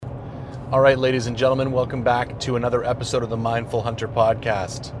All right, ladies and gentlemen, welcome back to another episode of the Mindful Hunter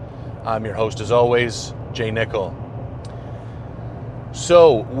podcast. I'm your host, as always, Jay Nickel.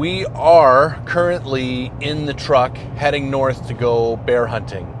 So we are currently in the truck heading north to go bear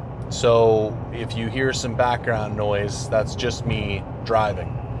hunting. So if you hear some background noise, that's just me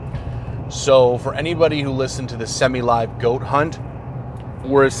driving. So for anybody who listened to the semi-live goat hunt,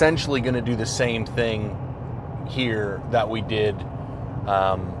 we're essentially going to do the same thing here that we did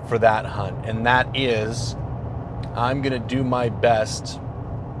for that hunt, and that is I'm going to do my best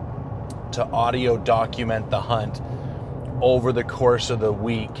to audio document the hunt over the course of the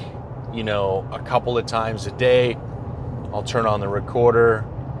week. You know, a couple of times a day I'll turn on the recorder,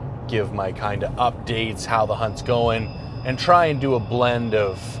 give my kind of updates, how the hunt's going, and try and do a blend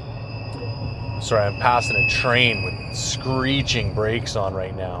of, sorry, I'm passing a train with screeching brakes on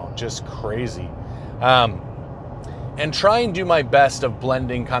right now, just crazy. And try and do my best of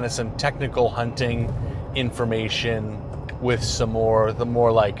blending kind of some technical hunting information with some more, the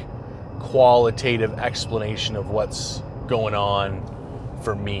more like qualitative explanation of what's going on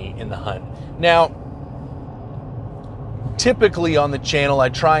for me in the hunt. Now, typically on the channel, I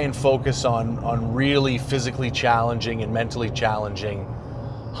try and focus on really physically challenging and mentally challenging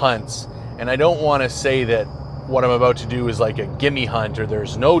hunts. And I don't want to say that what I'm about to do is like a gimme hunt or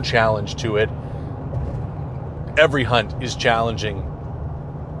there's no challenge to it. Every hunt is challenging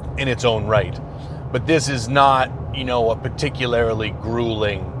in its own right, but this is not, you know, a particularly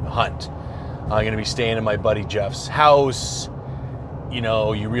grueling hunt. I'm going to be staying in my buddy Jeff's house. You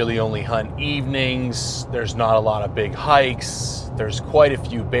know, you really only hunt evenings. There's not a lot of big hikes. There's quite a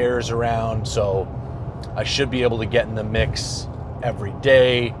few bears around, so I should be able to get in the mix every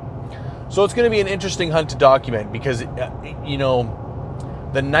day. So it's going to be an interesting hunt to document because, you know,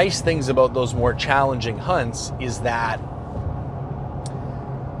 the nice things about those more challenging hunts is that,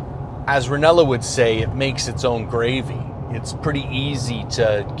 as Ranella would say, it makes its own gravy. It's pretty easy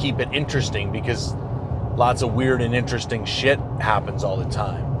to keep it interesting because lots of weird and interesting shit happens all the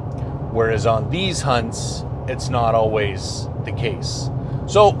time. Whereas on these hunts, it's not always the case.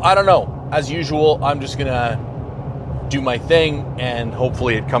 So, I don't know. As usual, I'm just gonna do my thing and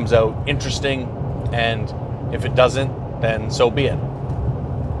hopefully it comes out interesting. And if it doesn't, then so be it.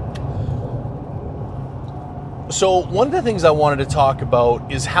 So one of the things I wanted to talk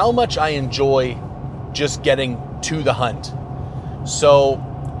about is how much I enjoy just getting to the hunt. So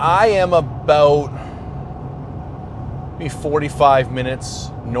I am about maybe 45 minutes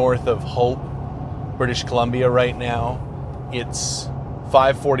north of Hope, British Columbia right now. It's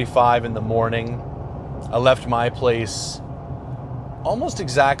 5:45 in the morning. I left my place almost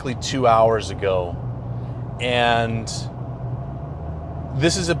exactly 2 hours ago. And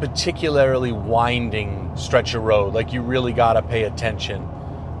this is a particularly winding stretch of road. Like, you really got to pay attention.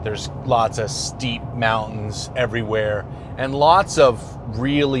 There's lots of steep mountains everywhere and lots of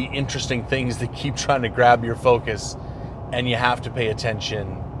really interesting things that keep trying to grab your focus, and you have to pay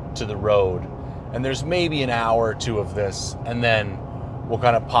attention to the road. And there's maybe an hour or two of this, and then we'll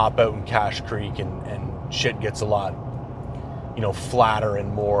kind of pop out in Cache Creek and shit gets a lot, you know, flatter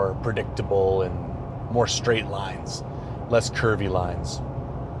and more predictable and more straight lines, less curvy lines.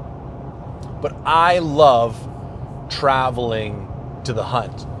 But I love traveling to the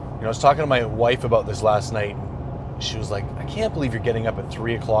hunt. You know, I was talking to my wife about this last night. She was like, I can't believe you're getting up at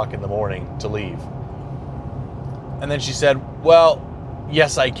 3 o'clock in the morning to leave. And then she said, well,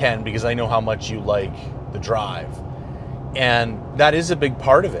 yes, I can, because I know how much you like the drive. And that is a big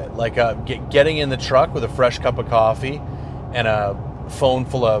part of it. Like getting in the truck with a fresh cup of coffee and a phone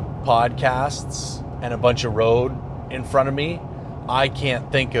full of podcasts and a bunch of road in front of me, I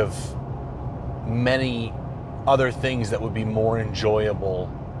can't think of many other things that would be more enjoyable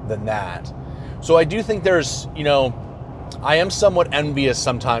than that. So I do think there's, you know, I am somewhat envious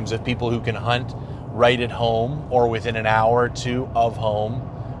sometimes of people who can hunt right at home or within an hour or two of home.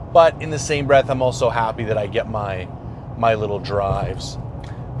 But in the same breath, I'm also happy that I get my little drives.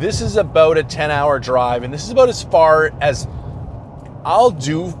 This is about a 10-hour drive, and this is about as far as I'll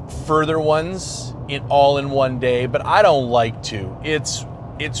do further ones all in one day, but I don't like to. It's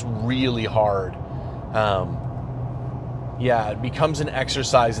really hard. Yeah, it becomes an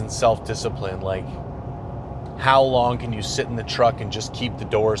exercise in self-discipline. Like, how long can you sit in the truck and just keep the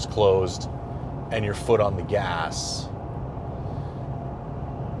doors closed and your foot on the gas?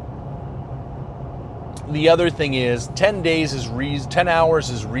 The other thing is 10 hours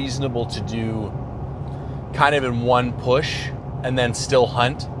is reasonable to do kind of in one push and then still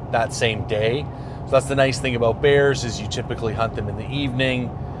hunt that same day. So that's the nice thing about bears, is you typically hunt them in the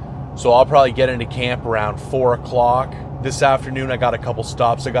evening. So I'll probably get into camp around 4 o'clock. This afternoon I got a couple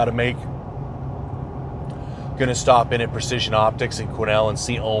stops I got to make going to stop in at Precision Optics in Quesnel and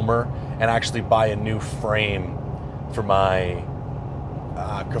see Omer and actually buy a new frame for my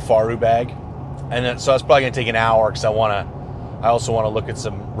Kafaru bag. And then, so that's probably going to take an hour because I also want to look at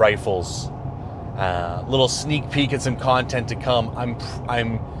some rifles. Little sneak peek at some content to come. I'm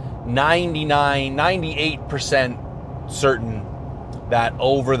 98% certain that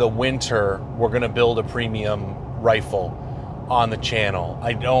over the winter we're going to build a premium rifle on the channel.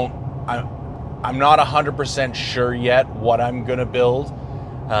 I'm not 100% sure yet what I'm going to build.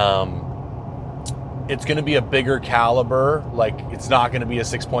 It's going to be a bigger caliber. Like, it's not going to be a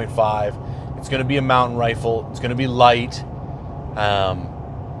 6.5. It's going to be a mountain rifle. It's going to be light.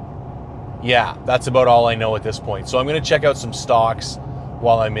 Yeah, that's about all I know at this point. So I'm going to check out some stocks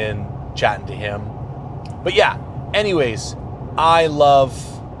while I'm in chatting to him. But yeah, anyways, I love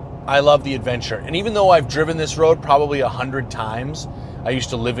the adventure. And even though I've driven this road probably 100 times, I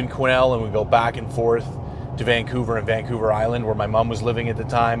used to live in Quesnel and we go back and forth to Vancouver and Vancouver Island where my mom was living at the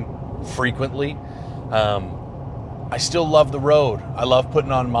time frequently. I still love the road. I love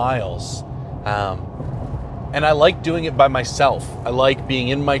putting on miles. And I like doing it by myself. I like being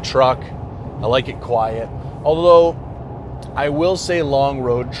in my truck. I like it quiet. Although I will say long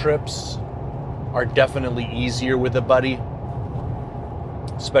road trips are definitely easier with a buddy,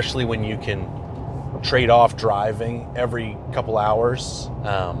 especially when you can trade off driving every couple hours.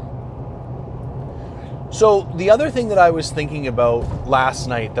 So the other thing that I was thinking about last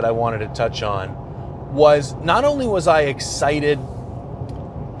night that I wanted to touch on was, not only was I excited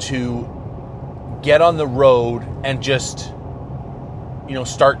to get on the road and just,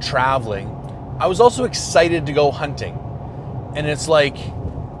 start traveling, I was also excited to go hunting. And it's like,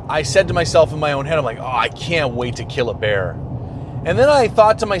 I said to myself in my own head, I'm like, oh, I can't wait to kill a bear. And then I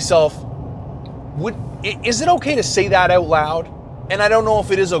thought to myself, is it okay to say that out loud? And I don't know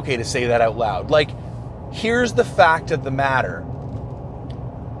if it is okay to say that out loud. Like, here's the fact of the matter.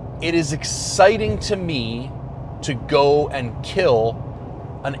 It is exciting to me to go and kill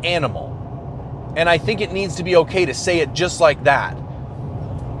an animal. And I think it needs to be okay to say it just like that.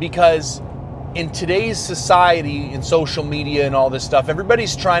 Because in today's society and social media and all this stuff,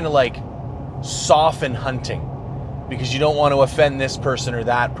 everybody's trying to soften hunting because you don't want to offend this person or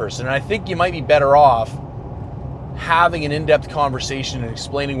that person. And I think you might be better off having an in-depth conversation and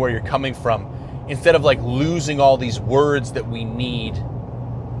explaining where you're coming from instead of losing all these words that we need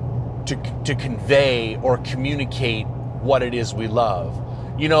to convey or communicate what it is we love.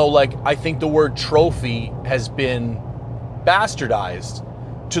 I think the word trophy has been bastardized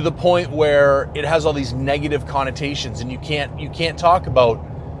to the point where it has all these negative connotations, and you can't talk about,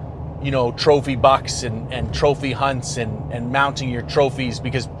 trophy bucks and trophy hunts and mounting your trophies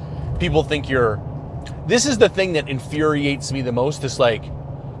because people think this is the thing that infuriates me the most. It's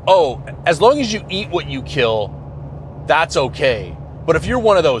oh, as long as you eat what you kill, that's okay. But if you're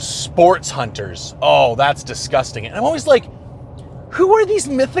one of those sports hunters, oh, that's disgusting. And I'm always like, who are these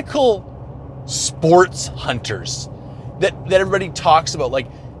mythical sports hunters that everybody talks about?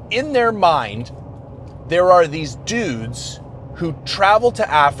 In their mind, there are these dudes who travel to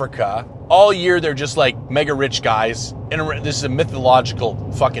Africa all year. They're just mega rich guys. And this is a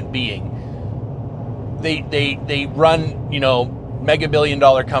mythological fucking being. They run, mega $billion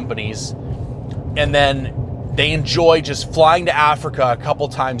companies, and then they enjoy just flying to Africa a couple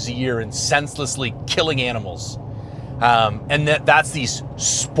times a year and senselessly killing animals. And that's these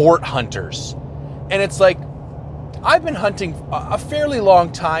sport hunters. And it's I've been hunting a fairly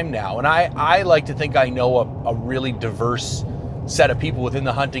long time now, and I like to think I know a really diverse set of people within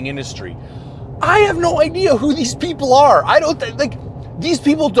the hunting industry. I have no idea who these people are. I don't these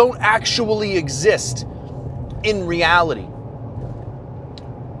people don't actually exist in reality.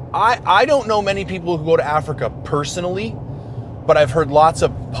 I don't know many people who go to Africa personally, but I've heard lots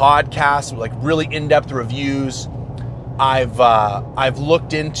of podcasts, really in-depth reviews. I've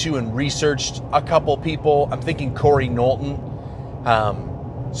looked into and researched a couple people. I'm thinking Corey Knowlton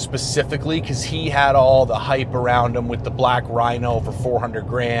specifically because he had all the hype around him with the Black Rhino for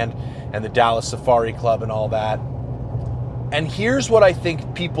 $400,000 and the Dallas Safari Club and all that. And here's what I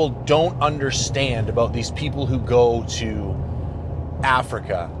think people don't understand about these people who go to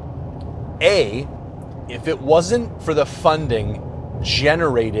Africa. A, if it wasn't for the funding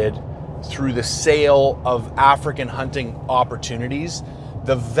generated through the sale of African hunting opportunities,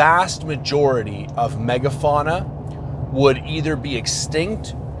 the vast majority of megafauna would either be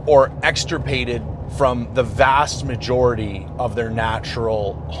extinct or extirpated from the vast majority of their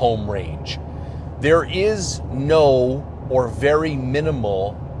natural home range. There is no or very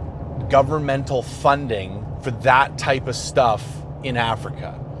minimal governmental funding for that type of stuff in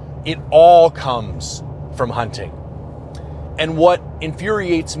Africa. It all comes from hunting. And what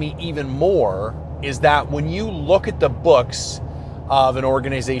infuriates me even more is that when you look at the books of an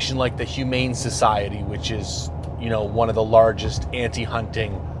organization like the Humane Society, which is, one of the largest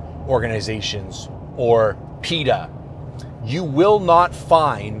anti-hunting organizations, or PETA, you will not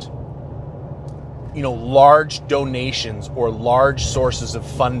find, large donations or large sources of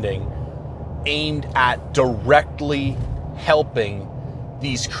funding aimed at directly helping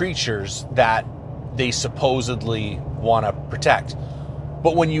these creatures that they supposedly want to protect.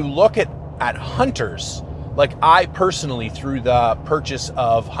 But when you look at hunters, like I personally, through the purchase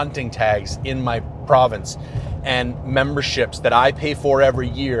of hunting tags in my province and memberships that I pay for every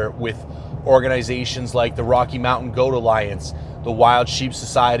year with organizations like the Rocky Mountain Goat Alliance, the Wild Sheep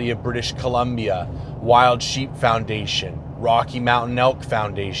Society of British Columbia, Wild Sheep Foundation, Rocky Mountain Elk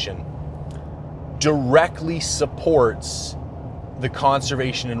Foundation, directly supports the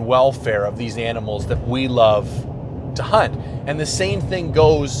conservation and welfare of these animals that we love to hunt. And the same thing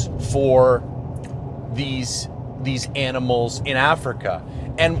goes for these animals in Africa.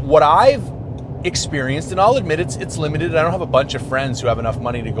 And what I've experienced, and I'll admit it's limited, I don't have a bunch of friends who have enough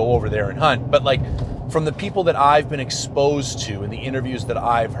money to go over there and hunt, but like from the people that I've been exposed to and the interviews that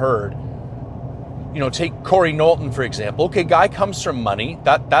I've heard, take Corey Knowlton, for example. Okay, guy comes from money,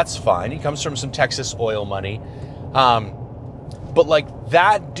 that's fine. He comes from some Texas oil money. But like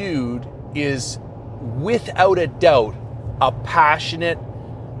that dude is without a doubt a passionate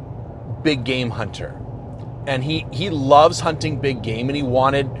big game hunter. And he loves hunting big game, and he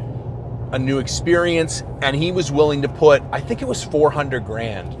wanted a new experience, and he was willing to put, I think it was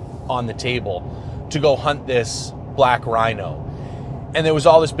 $400,000 on the table to go hunt this black rhino. And there was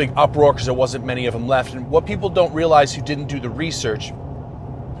all this big uproar because there wasn't many of them left. And what people don't realize who didn't do the research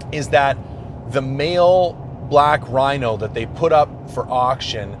is that the male black rhino that they put up for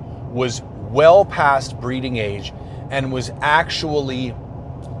auction was well past breeding age and was actually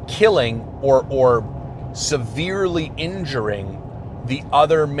killing or severely injuring the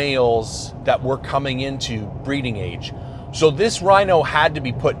other males that were coming into breeding age. So this rhino had to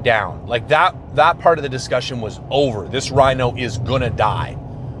be put down. Like that part of the discussion was over. This rhino is gonna die.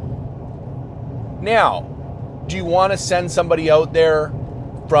 Now, do you want to send somebody out there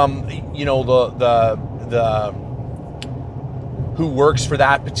from, the who works for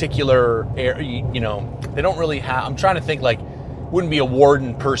that particular area? They don't really have, I'm trying to think, like, wouldn't be a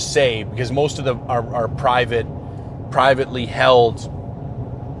warden per se, because most of them are privately held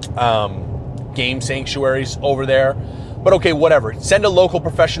game sanctuaries over there. But okay, whatever. Send a local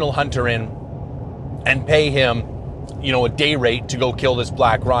professional hunter in and pay him, a day rate to go kill this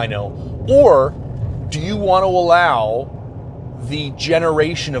black rhino. Or do you want to allow the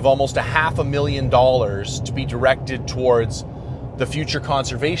generation of almost $500,000 to be directed towards the future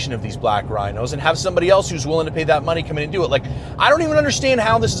conservation of these black rhinos and have somebody else who's willing to pay that money come in and do it? Like, I don't even understand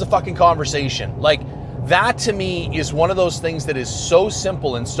how this is a fucking conversation. Like, that to me is one of those things that is so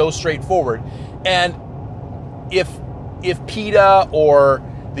simple and so straightforward. And if PETA or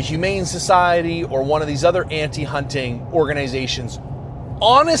the Humane Society or one of these other anti-hunting organizations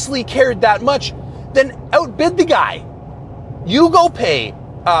honestly cared that much, then outbid the guy. You go pay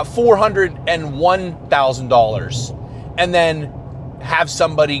 $401,000 and then have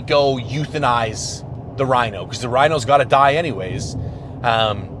somebody go euthanize the rhino, because the rhino's got to die anyways.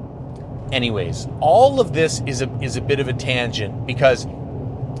 Anyways, all of this is a bit of a tangent, because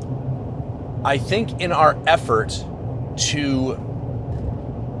I think in our effort to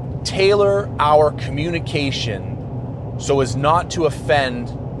tailor our communication so as not to offend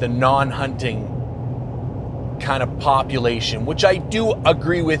the non-hunting kind of population, which I do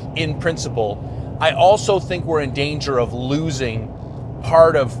agree with in principle, I also think we're in danger of losing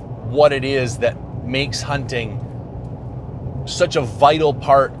part of what it is that makes hunting such a vital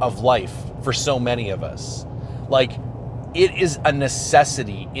part of life for so many of us. Like, it is a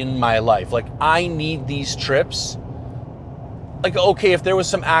necessity in my life. Like, I need these trips. Like, okay, if there was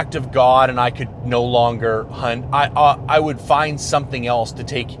some act of God and I could no longer hunt, I would find something else to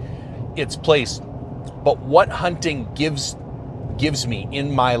take its place. But what hunting gives me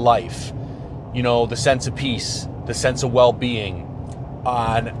in my life, the sense of peace, the sense of well-being,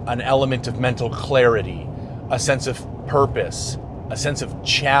 an element of mental clarity, a sense of purpose, a sense of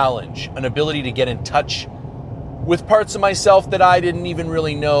challenge, an ability to get in touch with parts of myself that I didn't even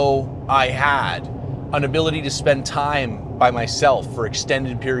really know I had, an ability to spend time by myself for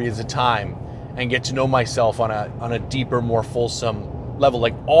extended periods of time and get to know myself on a deeper, more fulsome level.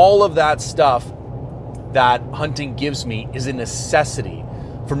 Like, all of that stuff that hunting gives me is a necessity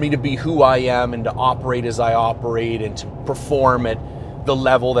for me to be who I am and to operate as I operate and to perform at the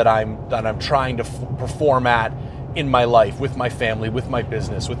level that I'm trying to perform at in my life, with my family, with my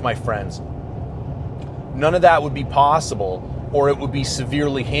business, with my friends. None of that would be possible, or it would be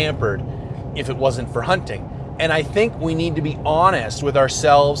severely hampered if it wasn't for hunting. And I think we need to be honest with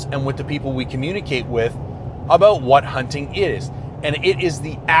ourselves and with the people we communicate with about what hunting is. And it is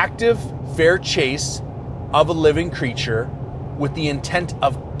the active, fair chase of a living creature with the intent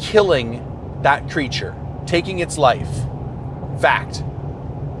of killing that creature, taking its life. Fact.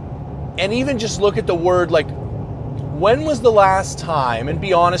 And even just look at the word, like, when was the last time, and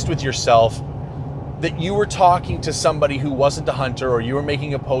be honest with yourself, that you were talking to somebody who wasn't a hunter, or you were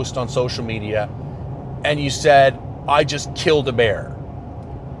making a post on social media and you said, I just killed a bear,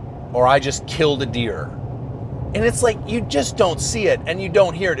 or I just killed a deer. And it's like, you just don't see it and you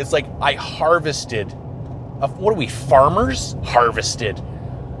don't hear it. It's like, I harvested. What are we, farmers? Harvested.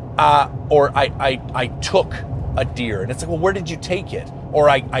 Or I took a deer. And it's like, well, where did you take it? Or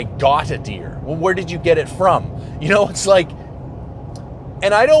I got a deer. Well, where did you get it from? You know, it's like,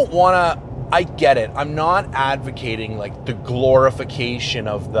 and I don't want to, I get it. I'm not advocating like the glorification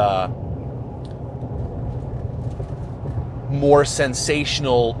of the more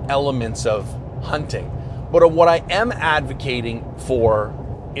sensational elements of hunting. But what I am advocating for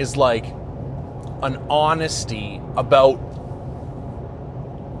is like an honesty about,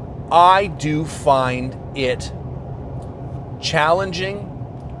 I do find it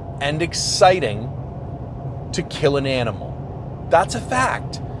challenging and exciting to kill an animal. That's a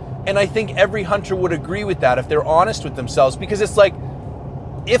fact. And I think every hunter would agree with that if they're honest with themselves, because it's like,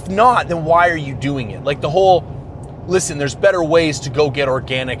 if not, then why are you doing it? Like the whole, listen, there's better ways to go get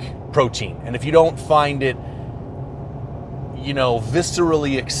organic protein. And if you don't find it, you know,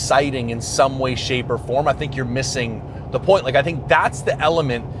 viscerally exciting in some way, shape, or form, I think you're missing the point. Like, I think that's the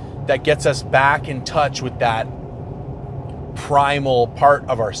element that gets us back in touch with that primal part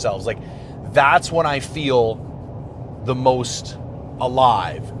of ourselves. Like, that's when I feel the most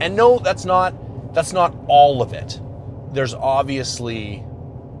alive. And no, that's not all of it. There's obviously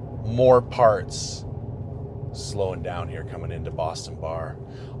more parts. Slowing down here coming into Boston Bar.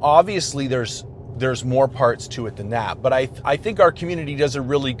 Obviously there's more parts to it than that, but I think our community does a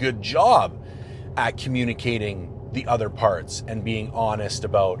really good job at communicating the other parts and being honest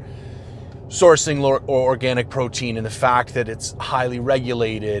about sourcing organic protein and the fact that it's highly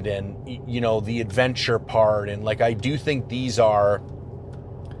regulated, and, you know, the adventure part. And like, I do think these are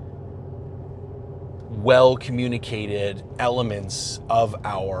well communicated elements of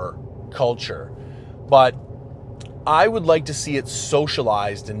our culture. But I would like to see it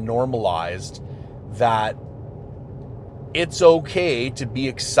socialized and normalized that it's okay to be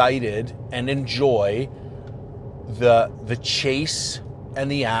excited and enjoy the chase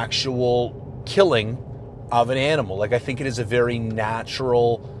and the actual killing of an animal. Like, I think it is a very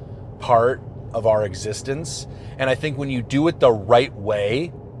natural part of our existence. And I think when you do it the right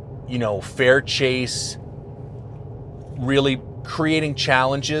way, you know, fair chase, really creating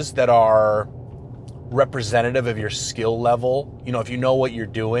challenges that are representative of your skill level. You know, if you know what you're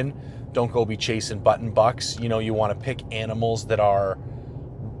doing, don't go be chasing button bucks. You know, you want to pick animals that are,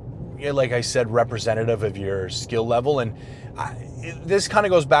 like I said, representative of your skill level. And this kind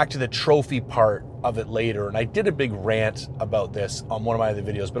of goes back to the trophy part of it later. And I did a big rant about this on one of my other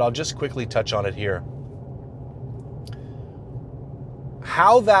videos, but I'll just quickly touch on it here.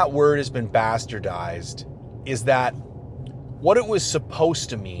 How that word has been bastardized is that what it was supposed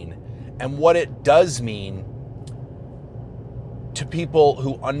to mean and what it does mean to people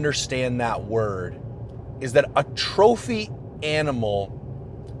who understand that word is that a trophy animal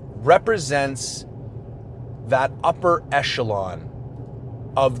represents that upper echelon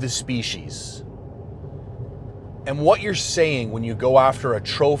of the species. And what you're saying when you go after a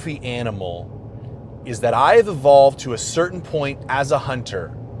trophy animal is that I have evolved to a certain point as a hunter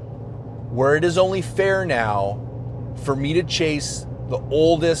where it is only fair now for me to chase the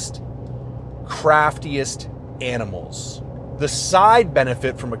oldest, craftiest animals. The side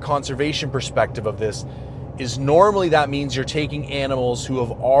benefit from a conservation perspective of this is normally that means you're taking animals who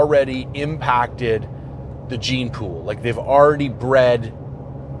have already impacted the gene pool. Like, they've already bred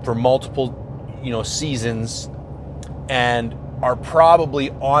for multiple, you know, seasons and are probably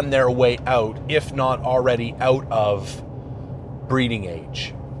on their way out, if not already out of breeding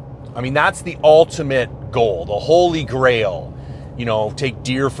age. I mean, that's the ultimate goal, the holy grail. You know, take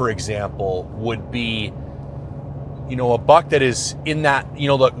deer, for example, would be, you know, a buck that is in that, you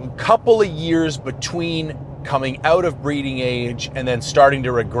know, the couple of years between coming out of breeding age and then starting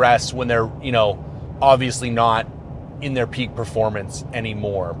to regress when they're, you know, obviously not in their peak performance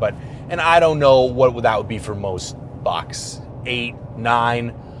anymore. But, and I don't know what that would be for most bucks. 8,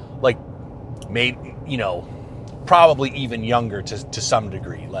 9, like maybe, probably even younger to some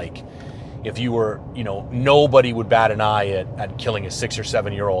degree. Like if you were, nobody would bat an eye at killing a 6 or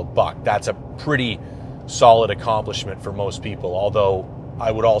 7 year old buck. That's a pretty solid accomplishment for most people. Although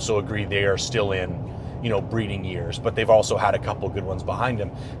I would also agree they are still in, breeding years, but they've also had a couple good ones behind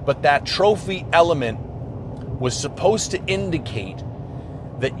them. But that trophy element was supposed to indicate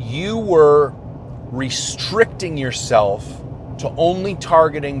that you were restricting yourself to only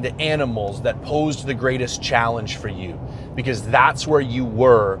targeting the animals that posed the greatest challenge for you, because that's where you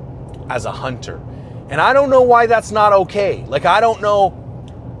were as a hunter. And I don't know why that's not okay. Like, I don't know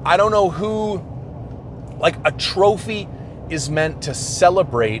who, like, a trophy is meant to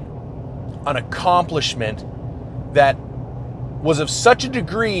celebrate an accomplishment that was of such a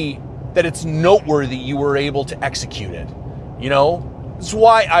degree that it's noteworthy you were able to execute it. This is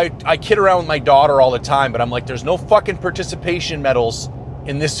why I kid around with my daughter all the time, but I'm like, there's no fucking participation medals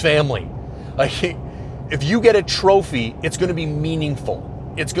in this family. Like, if you get a trophy, it's going to be meaningful.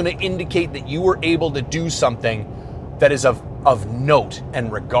 It's going to indicate that you were able to do something that is of note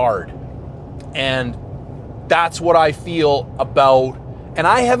and regard. And that's what I feel about, and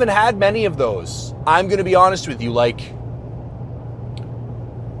I haven't had many of those. I'm going to be honest with you, like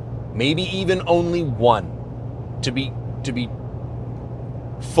maybe even only one. To be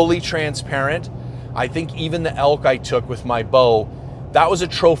fully transparent, I think even the elk I took with my bow, that was a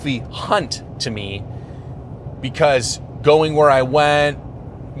trophy hunt to me, because going where I went,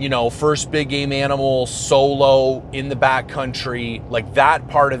 first big game animal, solo, in the backcountry, like that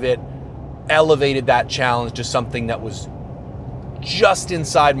part of it elevated that challenge to something that was just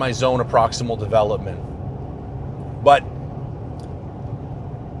inside my zone of proximal development. But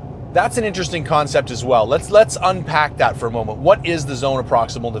that's an interesting concept as well. Let's unpack that for a moment. What is the zone of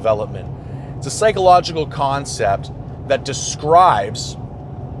proximal development? It's a psychological concept that describes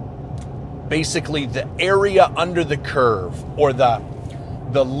basically the area under the curve, or the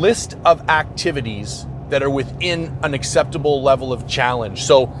list of activities that are within an acceptable level of challenge.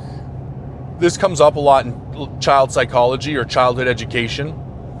 So this comes up a lot in child psychology or childhood education.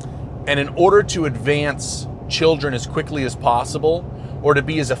 And in order to advance children as quickly as possible, or to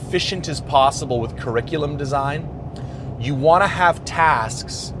be as efficient as possible with curriculum design, you want to have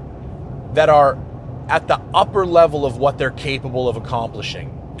tasks that are at the upper level of what they're capable of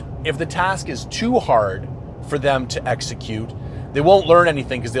accomplishing. If the task is too hard for them to execute, they won't learn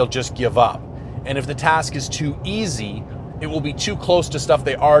anything because they'll just give up. And if the task is too easy, it will be too close to stuff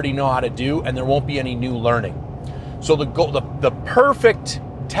they already know how to do, and there won't be any new learning. So the perfect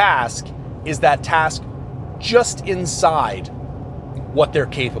task is that task just inside what they're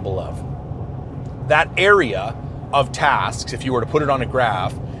capable of. That area of tasks, if you were to put it on a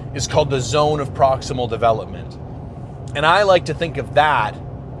graph, is called the zone of proximal development. And I like to think of that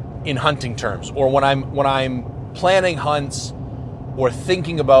in hunting terms, or when I'm planning hunts or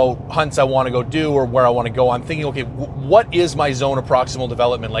thinking about hunts I want to go do or where I want to go, I'm thinking, okay, what is my zone of proximal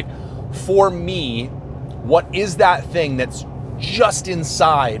development? Like, for me, what is that thing that's just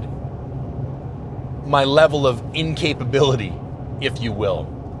inside my level of incapability, if you will?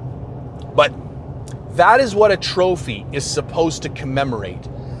 But that is what a trophy is supposed to commemorate.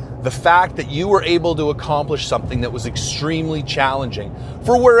 The fact that you were able to accomplish something that was extremely challenging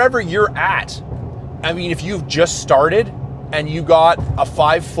for wherever you're at. I mean, if you've just started and you got a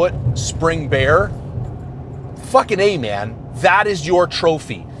 5-foot spring bear, fucking A, man, that is your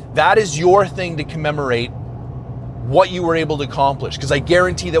trophy. That is your thing to commemorate what you were able to accomplish, because I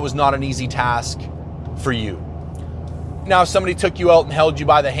guarantee that was not an easy task for you. Now, if somebody took you out and held you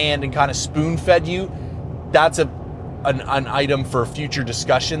by the hand and kind of spoon-fed you, that's an item for future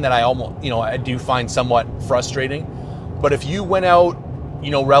discussion that I do find somewhat frustrating. But if you went out,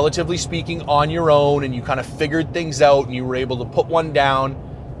 relatively speaking, on your own, and you kind of figured things out and you were able to put one down,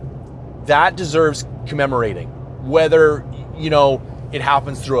 that deserves commemorating. Whether, it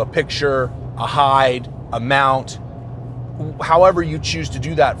happens through a picture, a hide, a mount, however you choose to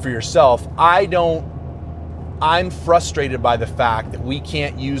do that for yourself. I'm frustrated by the fact that we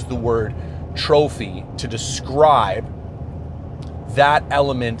can't use the word trophy to describe that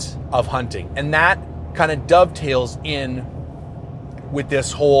element of hunting. And that kind of dovetails in with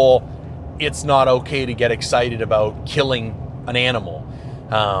this whole, it's not okay to get excited about killing an animal.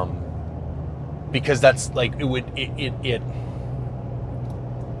 Because that's like,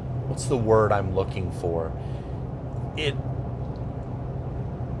 what's the word I'm looking for? It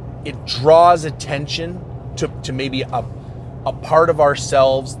draws attention to maybe a part of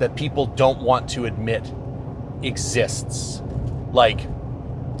ourselves that people don't want to admit exists. Like,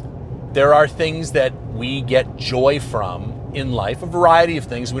 there are things that we get joy from in life, a variety of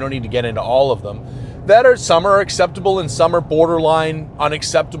things, we don't need to get into all of them, that are, some are acceptable and some are borderline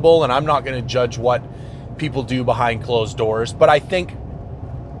unacceptable, and I'm not going to judge what people do behind closed doors, but I think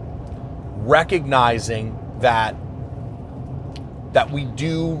recognizing that we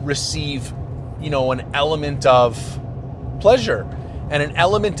do receive, an element of pleasure and an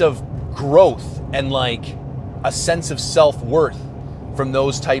element of growth and like a sense of self-worth from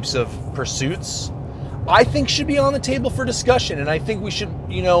those types of pursuits, I think should be on the table for discussion. And I think we should,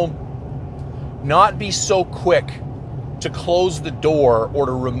 not be so quick to close the door or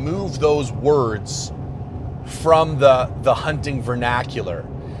to remove those words from the hunting vernacular,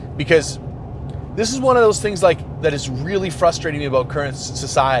 because this is one of those things like that is really frustrating me about current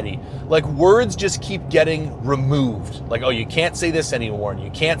society. Like, words just keep getting removed. Like, oh, you can't say this anymore, and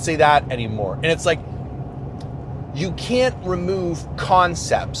you can't say that anymore. And it's like, you can't remove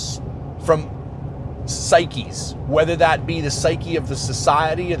concepts from psyches, whether that be the psyche of the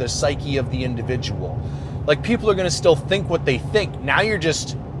society or the psyche of the individual. Like, people are going to still think what they think. Now you're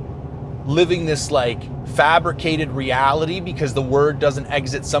just living this like fabricated reality because the word doesn't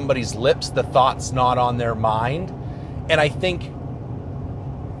exit somebody's lips, the thought's not on their mind. And I think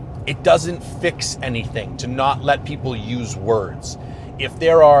it doesn't fix anything to not let people use words. If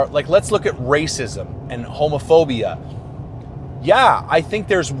there are, like, let's look at racism and homophobia. Yeah, I think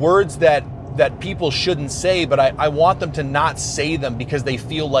there's words that people shouldn't say, but I want them to not say them because they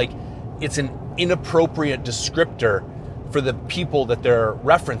feel like it's an inappropriate descriptor for the people that they're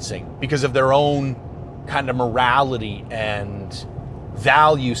referencing because of their own kind of morality and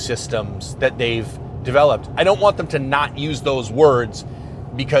value systems that they've developed. I don't want them to not use those words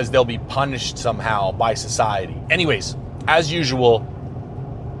because they'll be punished somehow by society. Anyways, as usual,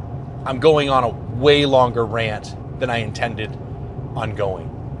 I'm going on a way longer rant than I intended on going.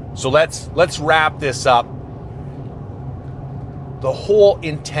 So let's wrap this up. The whole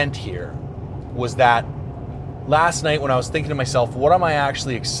intent here was that last night when I was thinking to myself, what am I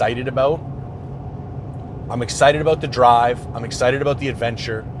actually excited about? I'm excited about the drive. I'm excited about the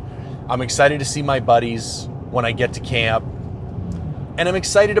adventure. I'm excited to see my buddies when I get to camp. And I'm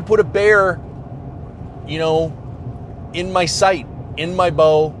excited to put a bear, in my sight, in my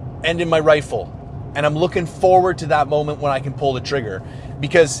bow, and in my rifle. And I'm looking forward to that moment when I can pull the trigger,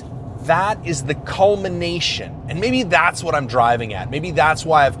 because that is the culmination. And maybe that's what I'm driving at. Maybe that's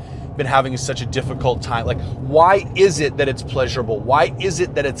why I've been having such a difficult time. Like, why is it that it's pleasurable? Why is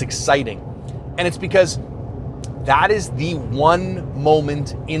it that it's exciting? And it's because that is the one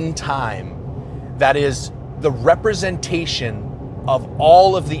moment in time that is the representation of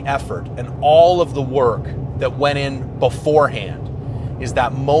all of the effort and all of the work that went in beforehand. Is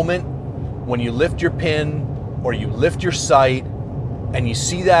that moment when you lift your pin or you lift your sight and you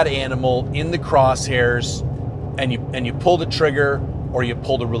see that animal in the crosshairs and you pull the trigger or you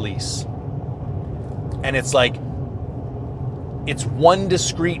pull the release. And it's like, it's one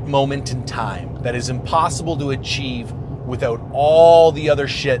discrete moment in time that is impossible to achieve without all the other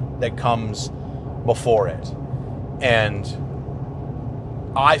shit that comes before it. And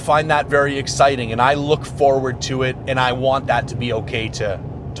I find that very exciting, and I look forward to it, and I want that to be okay to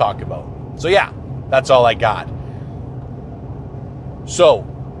talk about. So yeah, that's all I got. So,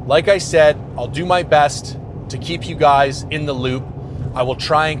 like I said, I'll do my best to keep you guys in the loop. I will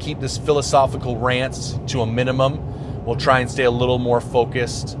try and keep this philosophical rants to a minimum. We'll try and stay a little more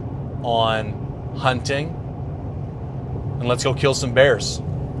focused on hunting. And let's go kill some bears.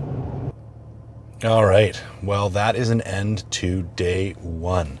 All right. Well, that is an end to day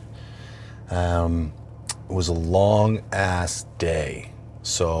one. It was a long ass day.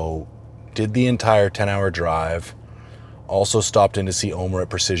 So did the entire 10-hour drive. Also stopped in to see Omer at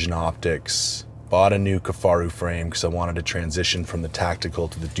Precision Optics. Bought a new Kafaru frame because I wanted to transition from the tactical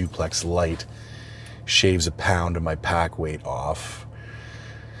to the duplex light. Shaves a pound of my pack weight off.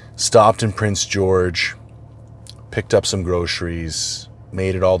 Stopped in Prince George. Picked up some groceries.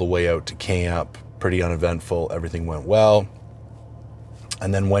 Made it all the way out to camp. Pretty uneventful. Everything went well.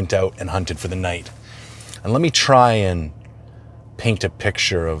 And then went out and hunted for the night. And let me try and paint a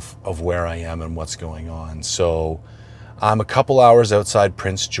picture of where I am and what's going on. So I'm a couple hours outside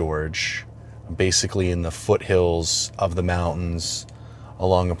Prince George. I'm basically in the foothills of the mountains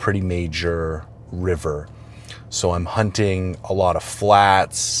along a pretty major river. So I'm hunting a lot of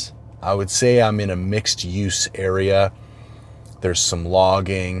flats. I would say I'm in a mixed use area. There's some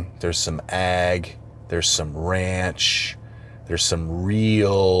logging, there's some ag, there's some ranch, there's some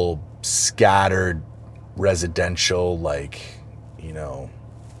real scattered residential, like,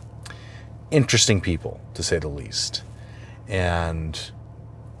 interesting people, to say the least. And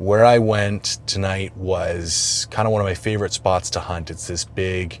where I went tonight was kind of one of my favorite spots to hunt. It's this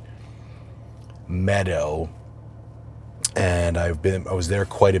big meadow, and I was there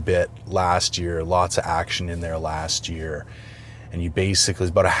quite a bit last year, lots of action in there last year. And you basically,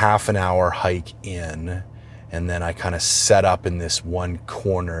 it's about a half an hour hike in, and then I kind of set up in this one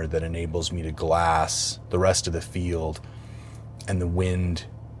corner that enables me to glass the rest of the field, and the wind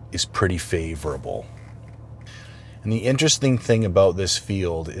is pretty favorable. And the interesting thing about this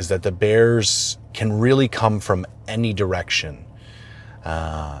field is that the bears can really come from any direction.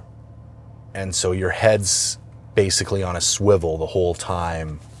 And so your head's basically on a swivel the whole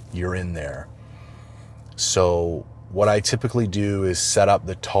time you're in there. So what I typically do is set up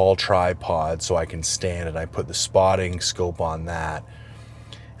the tall tripod so I can stand it. I put the spotting scope on that,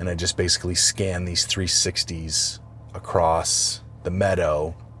 and I just basically scan these 360s across the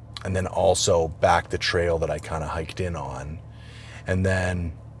meadow, and then also back the trail that I kind of hiked in on. And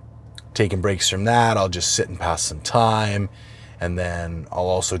then taking breaks from that, I'll just sit and pass some time. And then I'll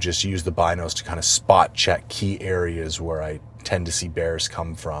also just use the binos to kind of spot check key areas where I tend to see bears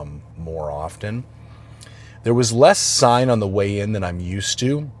come from more often. There was less sign on the way in than I'm used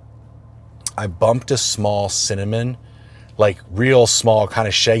to. I bumped a small cinnamon, like real small, kind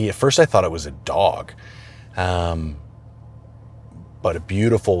of shaggy. At first I thought it was a dog. But a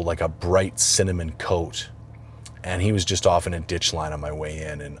beautiful, like a bright cinnamon coat. And he was just off in a ditch line on my way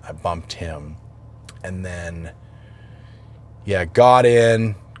in, and I bumped him. And then, yeah, got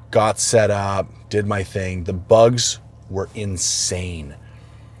in, got set up, did my thing. The bugs were insane.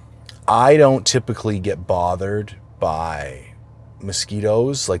 I don't typically get bothered by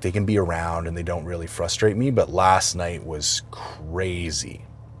mosquitoes. Like, they can be around and they don't really frustrate me, but last night was crazy.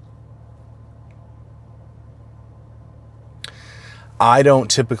 I don't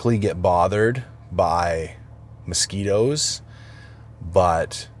typically get bothered by mosquitoes,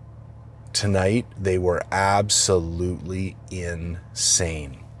 but tonight they were absolutely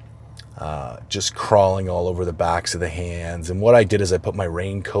insane. Just crawling all over the backs of the hands. And what I did is I put my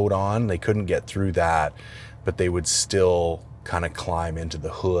raincoat on. They couldn't get through that, but they would still kind of climb into the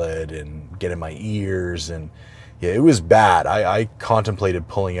hood and get in my ears. And yeah, it was bad. I contemplated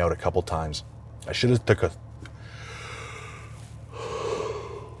pulling out a couple times. I should have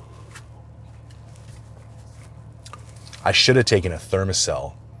taken a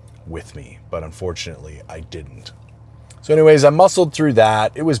thermocell with me, but unfortunately I didn't. So anyways, I muscled through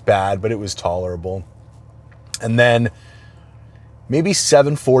that. It was bad, but it was tolerable. And then maybe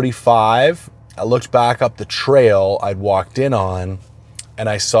 7:45, I looked back up the trail I'd walked in on, and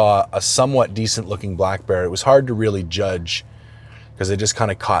I saw a somewhat decent looking black bear. It was hard to really judge because I just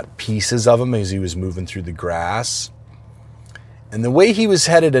kind of caught pieces of him as he was moving through the grass. And the way he was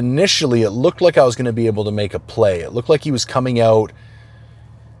headed initially, it looked like I was going to be able to make a play. It looked like he was coming out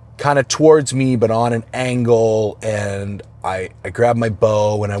kind of towards me, but on an angle. And I grabbed my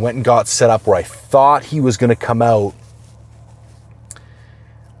bow and I went and got set up where I thought he was going to come out.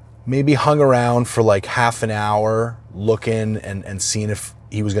 Maybe hung around for like half an hour looking and seeing if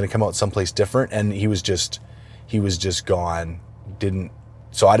he was going to come out someplace different. And he was just gone.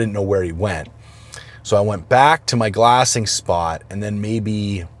 So I didn't know where he went. So I went back to my glassing spot, and then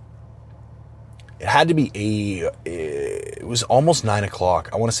maybe it had to be it was almost 9 o'clock.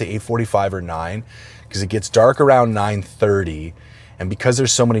 I want to say 8:45 or 9, because it gets dark around 9:30. And because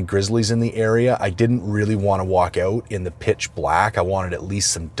there's so many grizzlies in the area, I didn't really want to walk out in the pitch black. I wanted at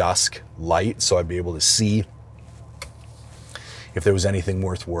least some dusk light so I'd be able to see if there was anything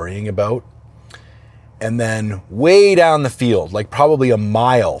worth worrying about. And then way down the field, like probably a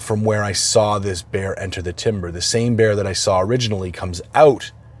mile from where I saw this bear enter the timber, the same bear that I saw originally comes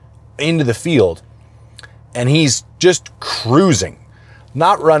out into the field, and he's just cruising,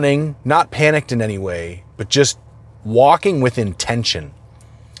 not running, not panicked in any way, but just walking with intention,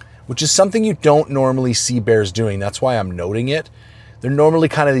 which is something you don't normally see bears doing. That's why I'm noting it. They're normally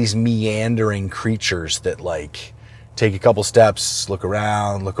kind of these meandering creatures that like take a couple steps, look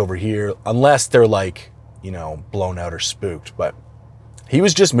around, look over here, unless they're like, you know, blown out or spooked. But he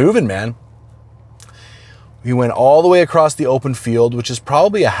was just moving, man. He went all the way across the open field, which is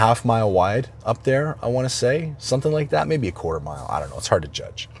probably a half mile wide up there, I want to say. Something like that, maybe a quarter mile. I don't know. It's hard to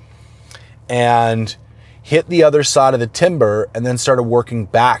judge. And hit the other side of the timber and then started working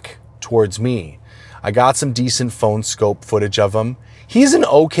back towards me. I got some decent phone scope footage of him. He's an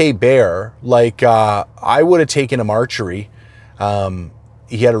okay bear. Like, I would have taken him archery.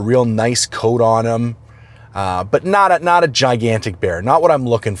 He had a real nice coat on him, but not a gigantic bear. Not what I'm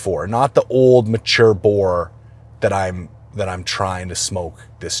looking for. Not the old mature boar that I'm trying to smoke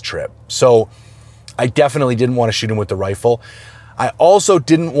this trip. So I definitely didn't want to shoot him with the rifle. I also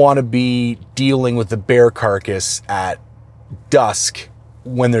didn't want to be dealing with the bear carcass at dusk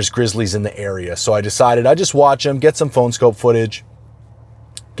when there's grizzlies in the area. So I decided I'd just watch them, get some phone scope footage,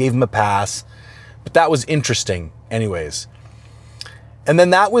 gave them a pass. But that was interesting anyways. And then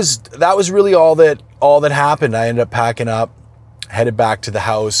that was really all that happened. I ended up packing up, headed back to the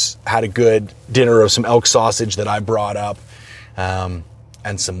house, had a good dinner of some elk sausage that I brought up, and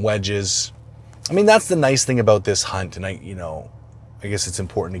some wedges. I mean, that's the nice thing about this hunt. And I guess it's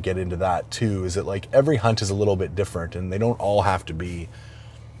important to get into that too, is that like every hunt is a little bit different and they don't all have to be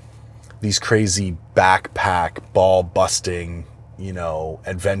these crazy backpack, ball busting,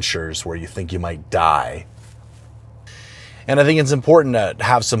 adventures where you think you might die. And I think it's important to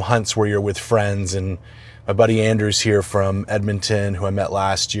have some hunts where you're with friends. And my buddy Andrew's here from Edmonton, who I met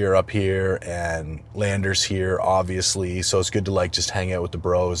last year up here, and Lander's here, obviously. So it's good to like just hang out with the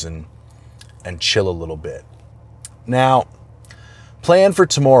bros and chill a little bit. Now, plan for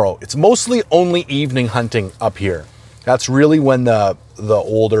tomorrow. It's mostly only evening hunting up here. That's really when the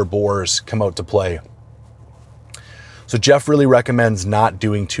older boars come out to play. So Jeff really recommends not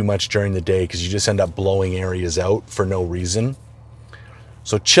doing too much during the day because you just end up blowing areas out for no reason.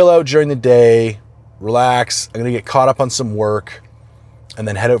 So chill out during the day, relax. I'm going to get caught up on some work and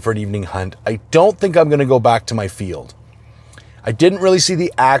then head out for an evening hunt. I don't think I'm going to go back to my field. I didn't really see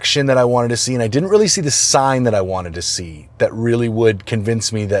the action that I wanted to see, and I didn't really see the sign that I wanted to see that really would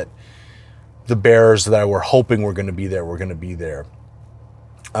convince me that the bears that I were hoping were going to be there were going to be there.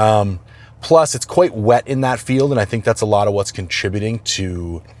 Plus, it's quite wet in that field, and I think that's a lot of what's contributing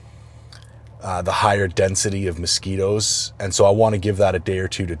to the higher density of mosquitoes. And so I want to give that a day or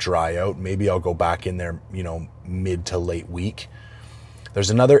two to dry out. Maybe I'll go back in there, mid to late week.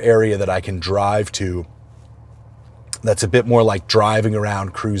 There's another area that I can drive to that's a bit more like driving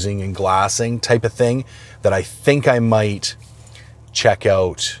around, cruising and glassing type of thing that I think I might check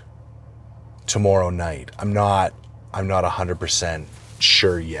out tomorrow night. I'm not 100%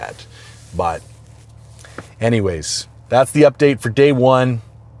 sure yet. But anyways, that's the update for day one.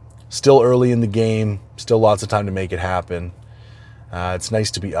 Still early in the game. Still lots of time to make it happen. It's nice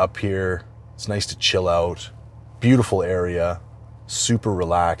to be up here. It's nice to chill out. Beautiful area. Super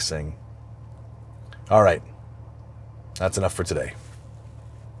relaxing. All right. That's enough for today.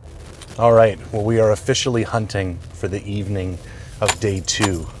 All right. Well, we are officially hunting for the evening of day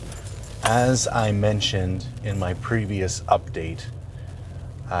 2. As I mentioned in my previous update,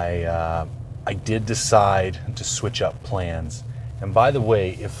 I did decide to switch up plans. And by the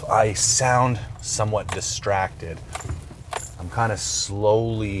way, if I sound somewhat distracted, I'm kind of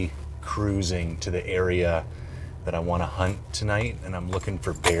slowly cruising to the area that I want to hunt tonight, and I'm looking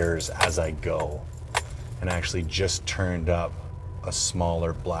for bears as I go. And I actually just turned up a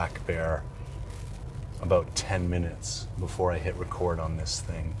smaller black bear about 10 minutes before I hit record on this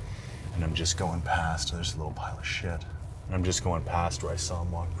thing. And I'm just going past, there's a little pile of shit. And I'm just going past where I saw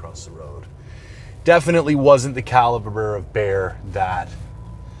him walk across the road. Definitely wasn't the caliber of bear that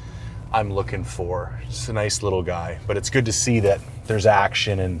I'm looking for. Just a nice little guy, but it's good to see that there's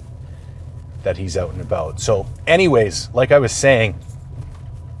action and that he's out and about. So anyways, like I was saying,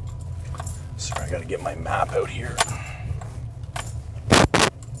 sorry, I gotta get my map out here.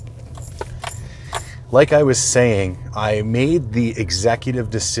 Like I was saying, I made the executive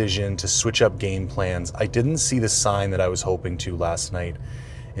decision to switch up game plans. I didn't see the sign that I was hoping to last night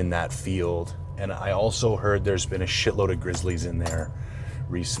in that field. And I also heard there's been a shitload of grizzlies in there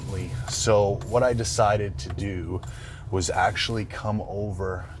recently. So what I decided to do was actually come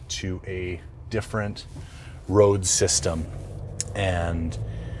over to a different road system and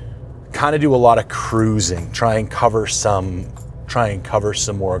kind of do a lot of cruising, try and cover some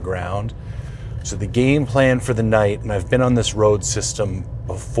more ground. So the game plan for the night, and I've been on this road system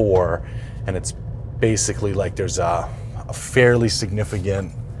before, and it's basically like there's a fairly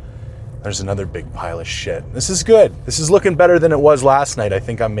significant, there's another big pile of shit. This is good. This is looking better than it was last night. I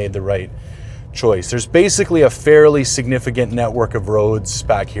think I made the right choice. There's basically a fairly significant network of roads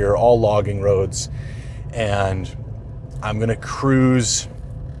back here, all logging roads, and I'm gonna cruise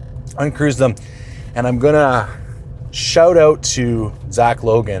them, and I'm gonna shout out to Zach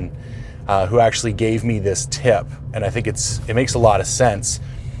Logan, who actually gave me this tip, and I think it makes a lot of sense.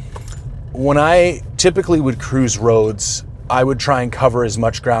 When I typically would cruise roads, I would try and cover as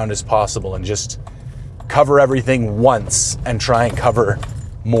much ground as possible and just cover everything once and try and cover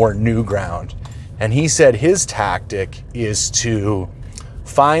more new ground. And he said his tactic is to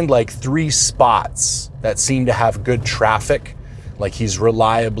find like 3 spots that seem to have good traffic, like he's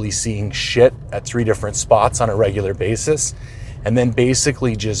reliably seeing shit at 3 different spots on a regular basis, and then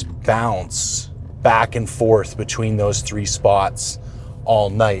basically just bounce back and forth between those 3 spots all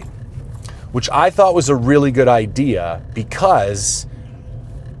night, which I thought was a really good idea because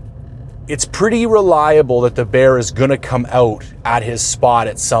it's pretty reliable that the bear is going to come out at his spot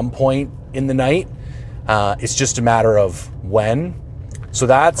at some point in the night. It's just a matter of when. So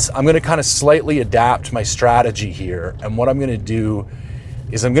I'm going to kind of slightly adapt my strategy here. And what I'm going to do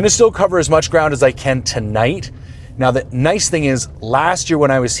is I'm going to still cover as much ground as I can tonight. Now, the nice thing is, last year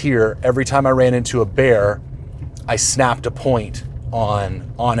when I was here, every time I ran into a bear, I snapped a point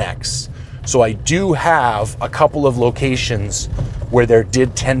on X. So I do have a couple of locations where there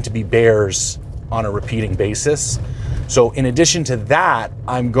did tend to be bears on a repeating basis. So in addition to that,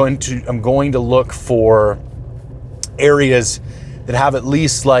 I'm going to look for areas that have at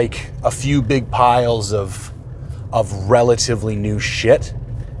least like a few big piles of relatively new shit,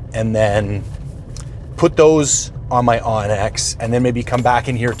 and then put those on my Onyx, and then maybe come back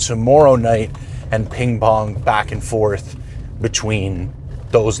in here tomorrow night and ping pong back and forth between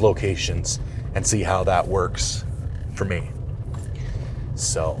those locations and see how that works for me.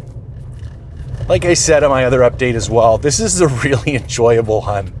 So, like I said on my other update as well, this is a really enjoyable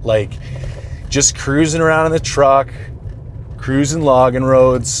hunt. Like, just cruising around in the truck, cruising logging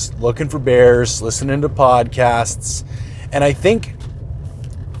roads, looking for bears, listening to podcasts. And I think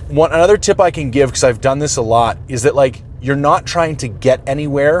another tip I can give, because I've done this a lot, is that like, you're not trying to get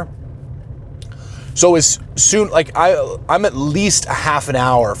anywhere. So as soon, like I'm at least a half an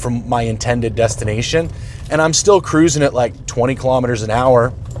hour from my intended destination, and I'm still cruising at like 20 kilometers an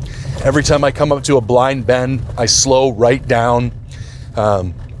hour. Every time I come up to a blind bend, I slow right down.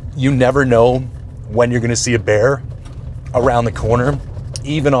 You never know when you're going to see a bear around the corner,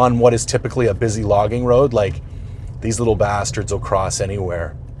 even on what is typically a busy logging road. Like, these little bastards will cross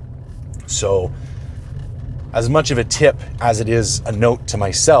anywhere. So as much of a tip as it is a note to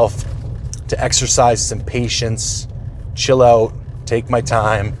myself to exercise some patience, chill out, take my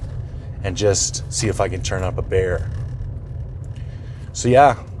time, and just see if I can turn up a bear. So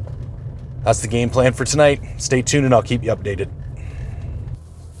yeah, that's the game plan for tonight. Stay tuned and I'll keep you updated.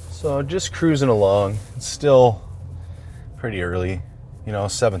 So just cruising along. It's still pretty early,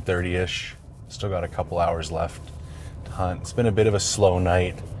 7:30-ish. Still got a couple hours left to hunt. It's been a bit of a slow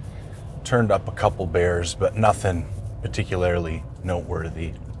night. Turned up a couple bears, but nothing particularly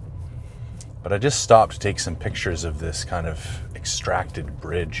noteworthy. But I just stopped to take some pictures of this kind of extracted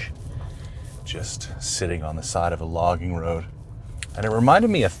bridge just sitting on the side of a logging road. And it reminded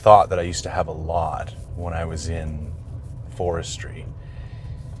me of a thought that I used to have a lot when I was in forestry.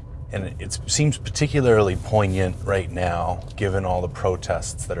 And it seems particularly poignant right now, given all the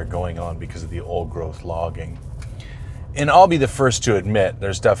protests that are going on because of the old growth logging. And I'll be the first to admit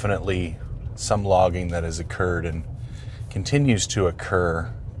there's definitely some logging that has occurred and continues to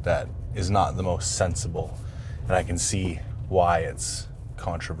occur that is not the most sensible. And I can see why it's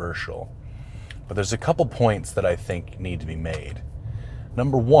controversial. But there's a couple points that I think need to be made.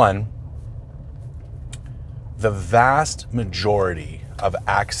 Number one, the vast majority of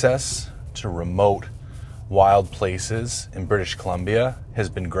access to remote wild places in British Columbia has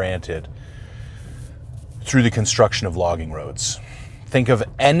been granted through the construction of logging roads. Think of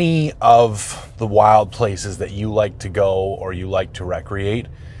any of the wild places that you like to go or you like to recreate,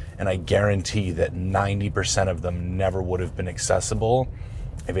 and I guarantee that 90% of them never would have been accessible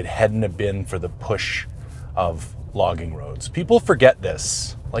if it hadn't have been for the push of logging roads. People forget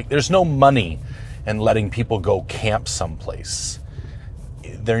this. Like, there's no money in letting people go camp someplace.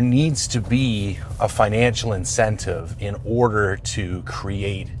 There needs to be a financial incentive in order to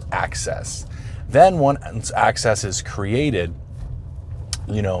create access. Then once access is created,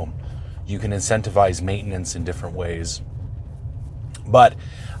 you can incentivize maintenance in different ways. But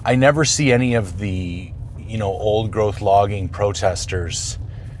I never see any of the, old growth logging protesters,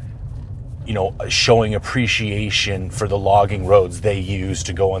 showing appreciation for the logging roads they use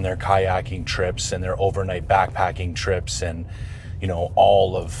to go on their kayaking trips and their overnight backpacking trips and,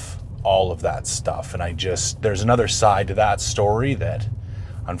 all of that stuff. And there's another side to that story that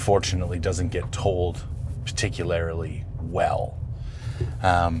unfortunately doesn't get told particularly well.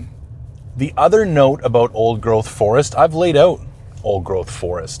 The other note about old growth forest, I've laid out old growth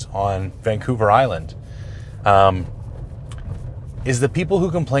forest on Vancouver Island, is the people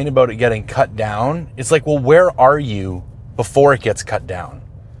who complain about it getting cut down. It's like, well, where are you before it gets cut down?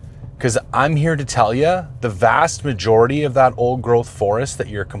 Because I'm here to tell you, the vast majority of that old growth forest that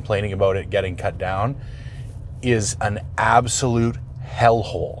you're complaining about it getting cut down is an absolute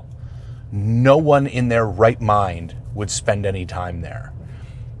hellhole. No one in their right mind would spend any time there.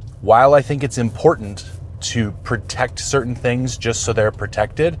 While I think it's important to protect certain things just so they're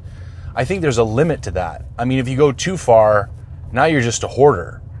protected, I think there's a limit to that. I mean, if you go too far, now you're just a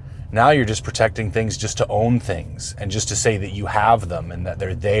hoarder. Now you're just protecting things just to own things and just to say that you have them and that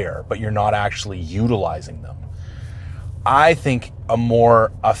they're there, but you're not actually utilizing them. I think a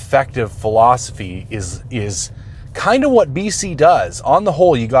more effective philosophy is kind of what BC does. On the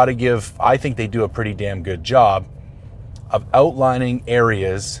whole, you got to give, I think they do a pretty damn good job of outlining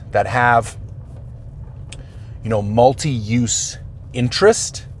areas that have, multi-use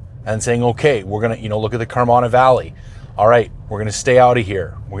interest and saying, okay, we're going to, look at the Carmona Valley. All right, we're going to stay out of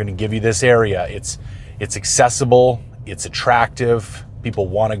here. We're going to give you this area. It's accessible. It's attractive. People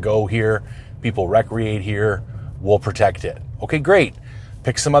want to go here. People recreate here. We'll protect it. Okay, great.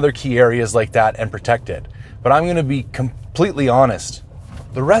 Pick some other key areas like that and protect it. But I'm going to be completely honest.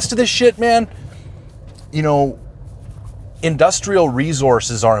 The rest of this shit, man, industrial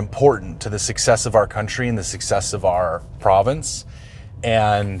resources are important to the success of our country and the success of our province.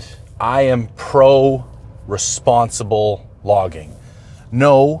 And I am pro responsible logging.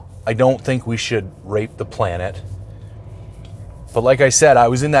 No, I don't think we should rape the planet. But like I said, I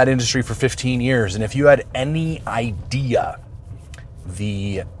was in that industry for 15 years. And if you had any idea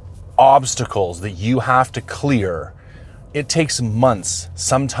the obstacles that you have to clear, it takes months,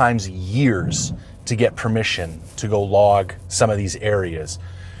 sometimes years, to get permission to go log some of these areas.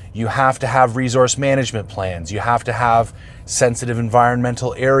 You have to have resource management plans. You have to have sensitive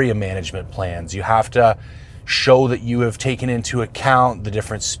environmental area management plans. You have to show that you have taken into account the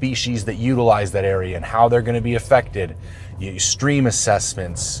different species that utilize that area and how they're going to be affected. Stream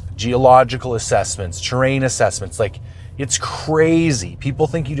assessments, geological assessments, terrain assessments. Like, it's crazy. People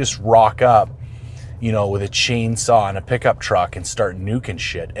think you just rock up, with a chainsaw and a pickup truck and start nuking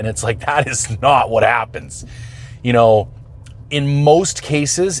shit. And it's like, that is not what happens. In most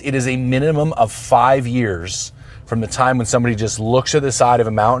cases, it is a minimum of 5 years from the time when somebody just looks at the side of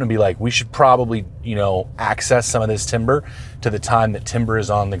a mountain and be like, we should probably, access some of this timber, to the time that timber is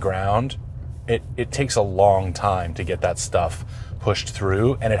on the ground. It takes a long time to get that stuff pushed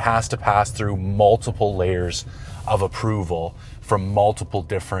through, and it has to pass through multiple layers of approval from multiple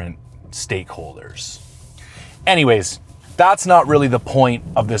different stakeholders. Anyways, that's not really the point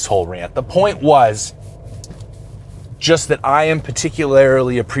of this whole rant. The point was just that I am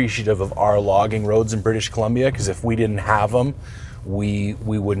particularly appreciative of our logging roads in British Columbia, because if we didn't have them, we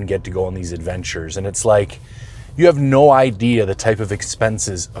wouldn't get to go on these adventures. And it's like, you have no idea the type of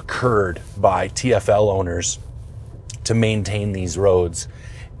expenses occurred by TFL owners to maintain these roads.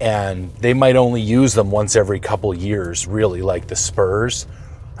 And they might only use them once every couple years, really, like the spurs.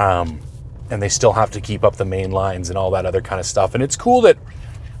 And they still have to keep up the main lines and all that other kind of stuff. And it's cool that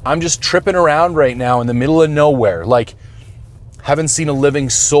I'm just tripping around right now in the middle of nowhere. Like, haven't seen a living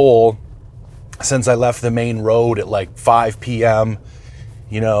soul since I left the main road at like 5 p.m.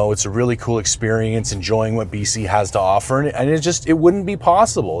 It's a really cool experience, enjoying what BC has to offer. And it wouldn't be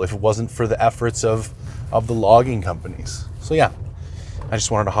possible if it wasn't for the efforts of the logging companies. So yeah, I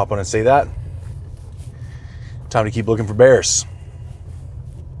just wanted to hop on and say that. Time to keep looking for bears.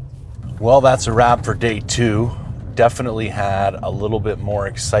 Well, that's a wrap for day 2. Definitely had a little bit more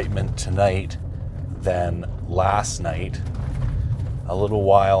excitement tonight than last night. A little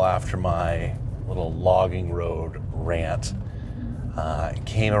while after my little logging road rant,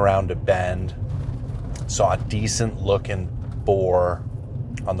 came around a bend, saw a decent looking boar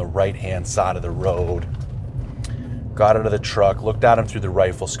on the right hand side of the road, got out of the truck, looked at him through the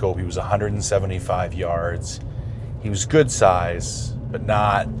rifle scope. He was 175 yards. He was good size, but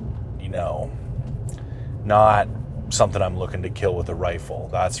not something I'm looking to kill with a rifle,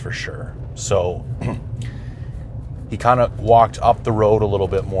 that's for sure. So he kind of walked up the road a little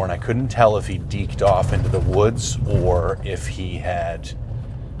bit more, and I couldn't tell if he deked off into the woods or if he had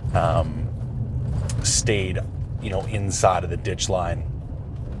stayed, inside of the ditch line.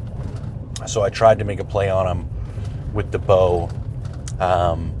 So I tried to make a play on him with the bow.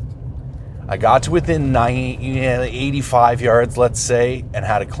 I got to within 85 yards, let's say, and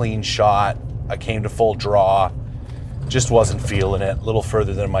had a clean shot. I came to full draw. Just wasn't feeling it, a little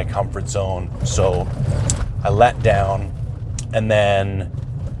further than my comfort zone. So I let down and then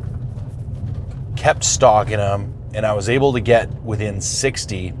kept stalking him, and I was able to get within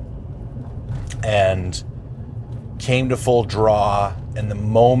 60 and came to full draw. And the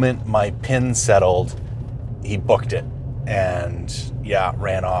moment my pin settled, he booked it and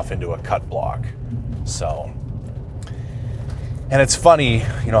ran off into a cut block. So, and it's funny,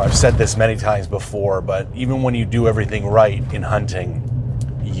 I've said this many times before, but even when you do everything right in hunting,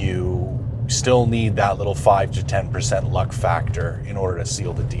 you still need that little 5 to 10% luck factor in order to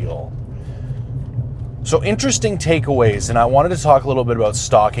seal the deal. So interesting takeaways, and I wanted to talk a little bit about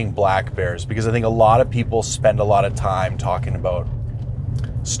stalking black bears because I think a lot of people spend a lot of time talking about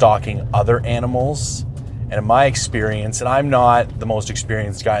stalking other animals. And in my experience, and I'm not the most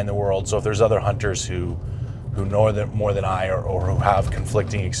experienced guy in the world, so if there's other hunters who know more than I or who have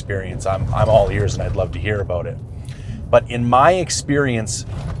conflicting experience, I'm all ears and I'd love to hear about it. But in my experience,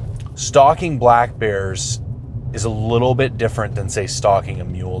 stalking black bears is a little bit different than, say, stalking a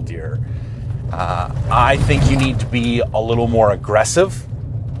mule deer. I think you need to be a little more aggressive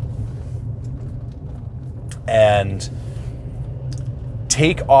and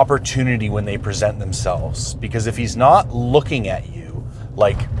take opportunity when they present themselves. Because if he's not looking at you,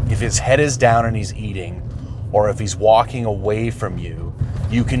 like if his head is down and he's eating, or if he's walking away from you,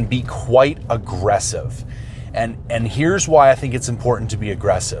 you can be quite aggressive. And here's why I think it's important to be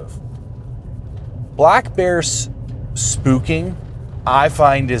aggressive. Black bears spooking, I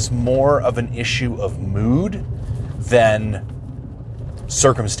find, is more of an issue of mood than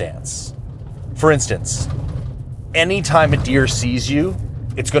circumstance. For instance, anytime a deer sees you,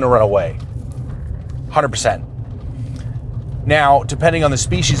 it's going to run away. 100%. Now, depending on the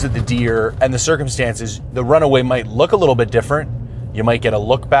species of the deer and the circumstances, the runaway might look a little bit different. You might get a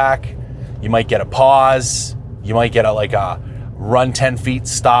look back. You might get a pause. You might get a run 10 feet,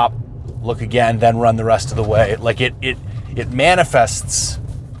 stop, look again, then run the rest of the way. Like it manifests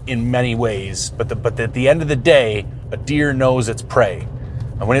in many ways, but at the end of the day, a deer knows its prey.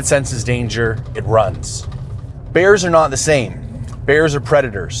 And when it senses danger, it runs. Bears are not the same. Bears are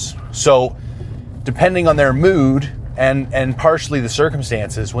predators. So depending on their mood and partially the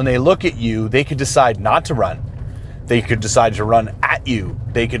circumstances, when they look at you, they could decide not to run. They could decide to run at you.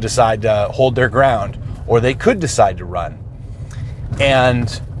 They could decide to hold their ground, or they could decide to run.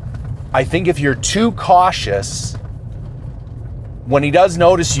 And I think if you're too cautious, when he does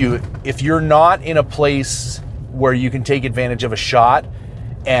notice you, if you're not in a place where you can take advantage of a shot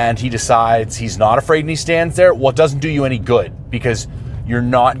and he decides he's not afraid and he stands there, well, it doesn't do you any good because you're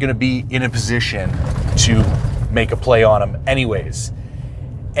not going to be in a position to make a play on him anyways.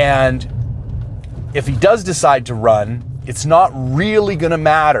 And if he does decide to run, it's not really going to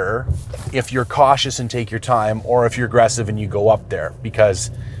matter if you're cautious and take your time or if you're aggressive and you go up there,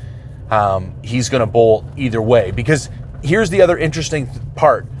 because he's going to bolt either way. Because here's the other interesting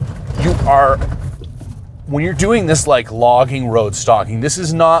part. When you're doing this like logging road stalking, this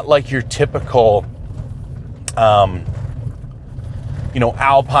is not like your typical alpine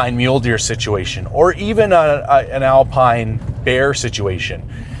mule deer situation, or even an alpine bear situation.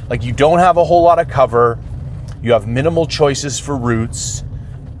 Like, you don't have a whole lot of cover. You have minimal choices for routes.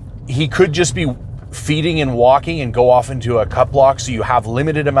 He could just be feeding and walking and go off into a cut block, so you have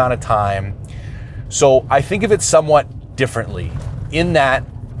limited amount of time. So I think of it somewhat differently, in that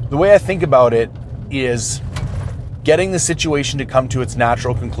the way I think about it is getting the situation to come to its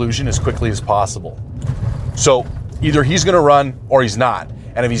natural conclusion as quickly as possible. So either he's going to run or he's not.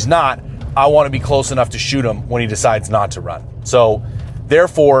 And if he's not, I want to be close enough to shoot him when he decides not to run. So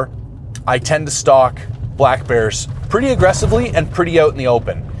therefore, I tend to stalk black bears pretty aggressively and pretty out in the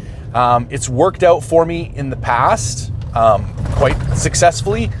open. It's worked out for me in the past quite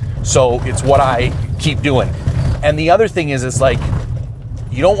successfully, so it's what I keep doing. And the other thing is, it's like,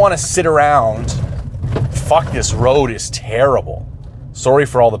 you don't want to sit around. Fuck, this road is terrible. Sorry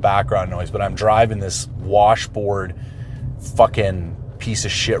for all the background noise, but I'm driving this washboard fucking piece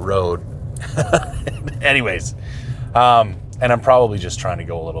of shit road. Anyways, and I'm probably just trying to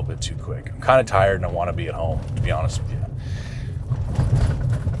go a little bit too quick. I'm kind of tired and I want to be at home, to be honest with you.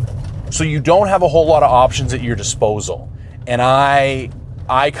 So you don't have a whole lot of options at your disposal. And I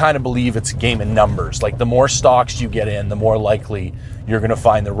kind of believe it's a game of numbers. Like, the more stalks you get in, the more likely you're going to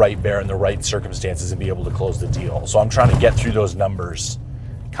find the right bear in the right circumstances and be able to close the deal. So I'm trying to get through those numbers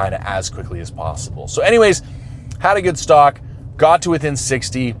kind of as quickly as possible. So anyways, had a good stalk, got to within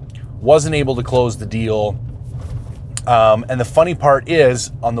 60, wasn't able to close the deal. And the funny part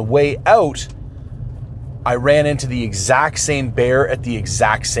is, on the way out, I ran into the exact same bear at the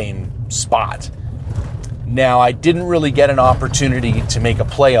exact same spot. Now, I didn't really get an opportunity to make a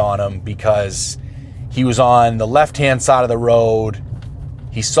play on him because he was on the left-hand side of the road.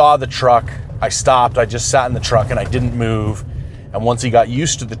 He saw the truck. I stopped. I just sat in the truck and I didn't move. And once he got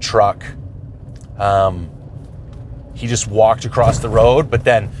used to the truck, he just walked across the road, but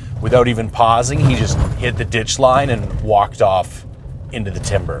then without even pausing, he just hit the ditch line and walked off into the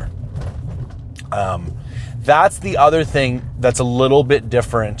timber. That's the other thing that's a little bit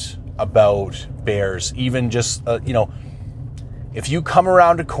different about bears. Even just, if you come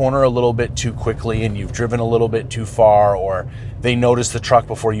around a corner a little bit too quickly and you've driven a little bit too far, or they notice the truck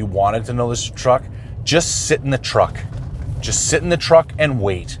before you wanted to notice the truck, just sit in the truck. Just sit in the truck and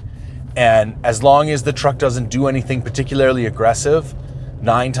wait. And as long as the truck doesn't do anything particularly aggressive,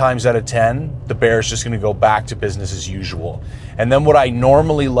 9 times out of 10, the bear's just going to go back to business as usual. And then what I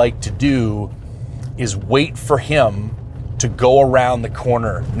normally like to do is wait for him to go around the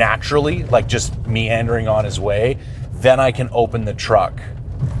corner naturally, like just meandering on his way. Then I can open the truck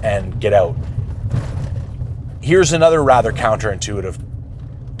and get out. Here's another rather counterintuitive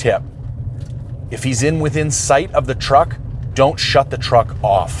tip. If he's within sight of the truck, don't shut the truck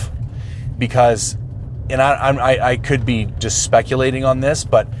off. Because, and I could be just speculating on this,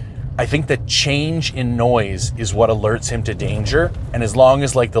 but I think the change in noise is what alerts him to danger. And as long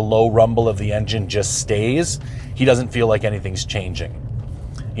as like the low rumble of the engine just stays, he doesn't feel like anything's changing.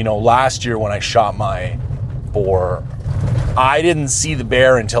 You know, last year when I shot my boar, I didn't see the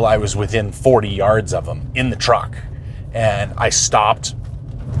bear until I was within 40 yards of him in the truck. And I stopped.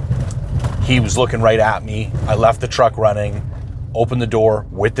 He was looking right at me. I left the truck running, opened the door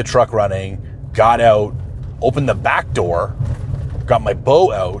with the truck running, got out, opened the back door, got my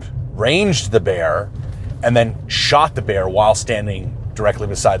bow out, ranged the bear, and then shot the bear while standing directly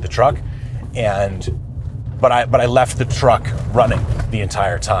beside the truck. But I left the truck running the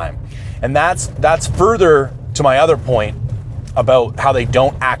entire time. And that's further to my other point about how they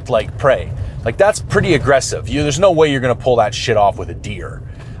don't act like prey. Like, that's pretty aggressive. There's no way you're gonna pull that shit off with a deer.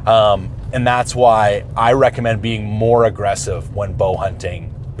 And that's why I recommend being more aggressive when bow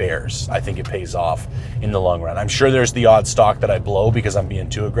hunting bears. I think it pays off in the long run. I'm sure there's the odd stock that I blow because I'm being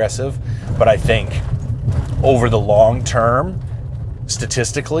too aggressive, but I think over the long term,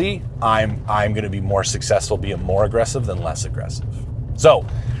 statistically, I'm going to be more successful being more aggressive than less aggressive. So,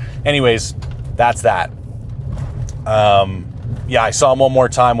 anyways, that's that. Yeah, I saw him one more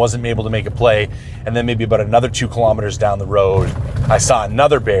time, wasn't able to make a play, and then maybe about another 2 kilometers down the road, I saw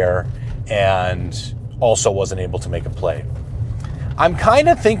another bear and also wasn't able to make a play. I'm kind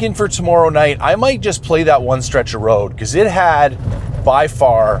of thinking for tomorrow night, I might just play that one stretch of road because it had by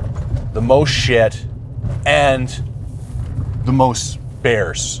far the most shit and the most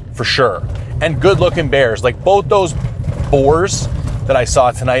bears for sure. And good looking bears. Like both those boars that I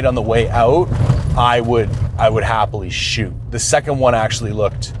saw tonight on the way out, I would happily shoot. The second one actually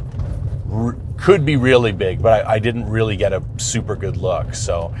could be really big, but I didn't really get a super good look.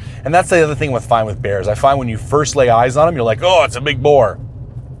 So, and that's the other thing with bears. I find when you first lay eyes on them, you're like, oh, it's a big boar.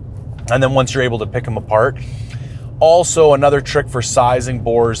 And then once you're able to pick them apart. Also, another trick for sizing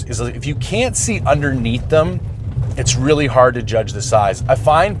boars is if you can't see underneath them, it's really hard to judge the size. I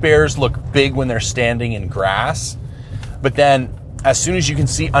find bears look big when they're standing in grass, but then as soon as you can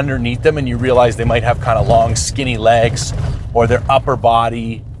see underneath them and you realize they might have kind of long, skinny legs or their upper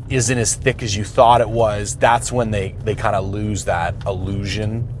body isn't as thick as you thought it was, that's when they kind of lose that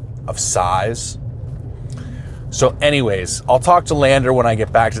illusion of size. So anyways, I'll talk to Lander when I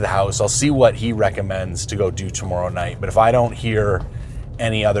get back to the house. I'll see what he recommends to go do tomorrow night. But if I don't hear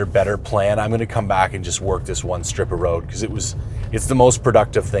any other better plan, I'm going to come back and just work this one strip of road because it's the most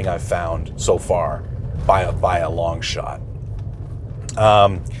productive thing I've found so far by a long shot.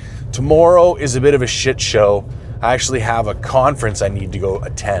 Tomorrow is a bit of a shit show. I actually have a conference I need to go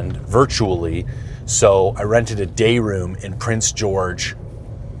attend virtually. So I rented a day room in Prince George.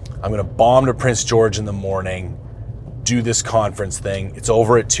 I'm going to bomb to Prince George in the morning, do this conference thing. It's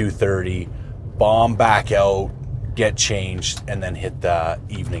over at 2:30, bomb back out, get changed, and then hit the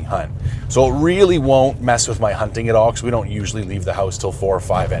evening hunt. So it really won't mess with my hunting at all because we don't usually leave the house till 4 or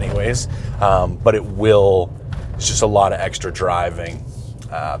 5 anyways. But it's just a lot of extra driving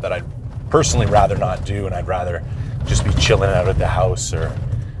that I'd personally rather not do, and I'd rather just be chilling out at the house, or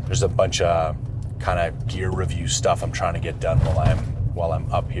there's a bunch of kind of gear review stuff I'm trying to get done while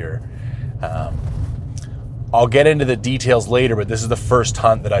I'm up here. I'll get into the details later, but this is the first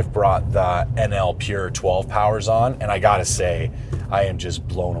hunt that I've brought the NL Pure 12 powers on, and I gotta say, I am just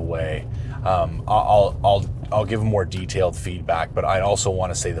blown away. I'll give more detailed feedback, but I also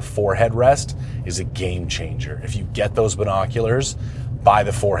want to say the forehead rest is a game changer. If you get those binoculars, buy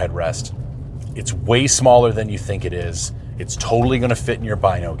the forehead rest. It's way smaller than you think it is. It's totally going to fit in your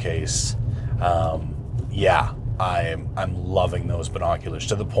bino case. Yeah, I'm loving those binoculars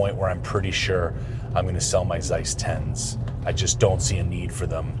to the point where I'm pretty sure I'm going to sell my Zeiss 10s. I just don't see a need for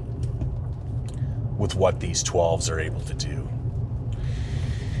them with what these 12s are able to do.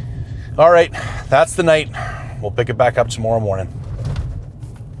 All right, that's the night. We'll pick it back up tomorrow morning.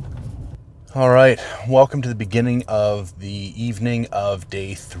 All right, welcome to the beginning of the evening of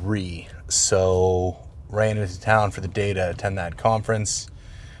day 3. So ran into town for the day to attend that conference.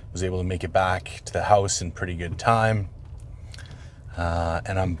 Was able to make it back to the house in pretty good time.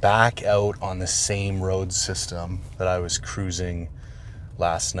 And I'm back out on the same road system that I was cruising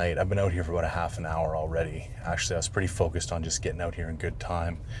last night. I've been out here for about a half an hour already. Actually, I was pretty focused on just getting out here in good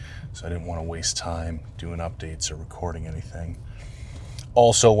time, so I didn't want to waste time doing updates or recording anything.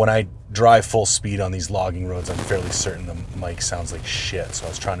 Also, when I drive full speed on these logging roads, I'm fairly certain the mic sounds like shit, so I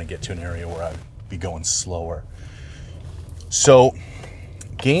was trying to get to an area where I'd be going slower. So,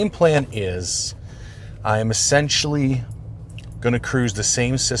 game plan is I am essentially going to cruise the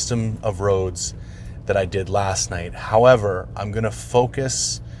same system of roads that I did last night. However, I'm going to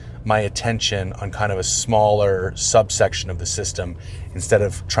focus my attention on kind of a smaller subsection of the system instead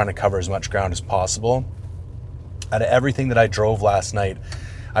of trying to cover as much ground as possible. Out of everything that I drove last night,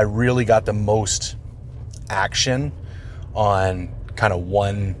 I really got the most action on kind of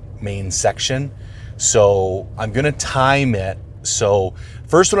one main section. So I'm going to time it. So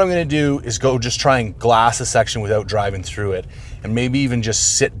first what I'm going to do is go just try and glass a section without driving through it, and maybe even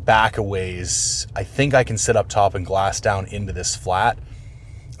just sit back a ways. I think I can sit up top and glass down into this flat,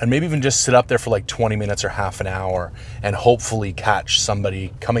 and maybe even just sit up there for like 20 minutes or half an hour and hopefully catch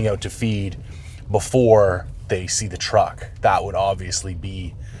somebody coming out to feed before they see the truck. That would obviously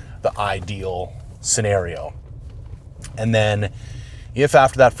be the ideal scenario. And then if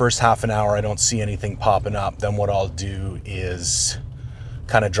after that first half an hour I don't see anything popping up, then what I'll do is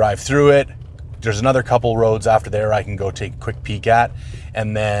kind of drive through it. There's another couple roads after there I can go take a quick peek at,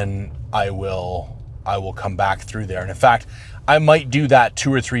 and then I will come back through there. And in fact, I might do that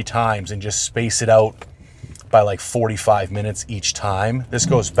 2 or 3 times and just space it out by like 45 minutes each time. This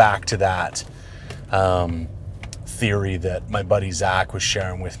goes back to that theory that my buddy Zach was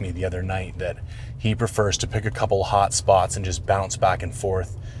sharing with me the other night, that he prefers to pick a couple hot spots and just bounce back and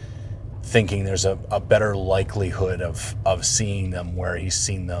forth, thinking there's a better likelihood of seeing them where he's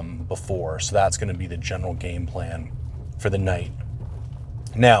seen them before. So that's going to be the general game plan for the night.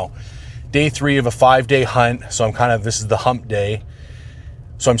 Now, day 3 of a 5-day hunt. So this is the hump day.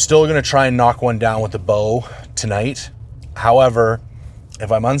 So I'm still going to try and knock one down with the bow tonight. However,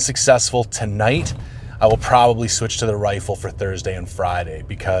 if I'm unsuccessful tonight, I will probably switch to the rifle for Thursday and Friday,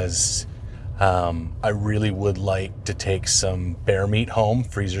 because I really would like to take some bear meat home.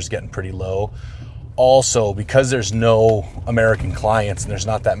 Freezer's getting pretty low. Also, because there's no American clients and there's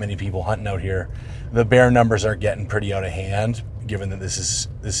not that many people hunting out here, the bear numbers are getting pretty out of hand, given that this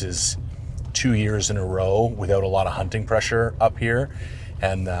is 2 years in a row without a lot of hunting pressure up here.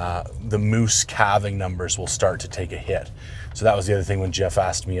 And the moose calving numbers will start to take a hit. So that was the other thing when Jeff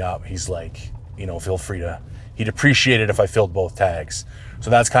asked me up. He's like, feel free to, he'd appreciate it if I filled both tags. So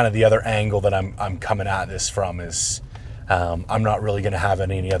that's kind of the other angle that I'm coming at this from, is I'm not really going to have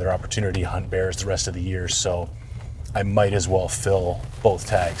any other opportunity to hunt bears the rest of the year. So I might as well fill both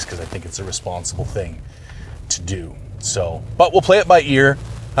tags, because I think it's a responsible thing to do. So, but we'll play it by ear.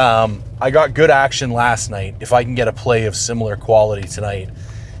 I got good action last night. If I can get a play of similar quality tonight,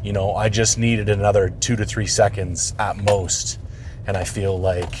 I just needed another 2 to 3 seconds at most. And I feel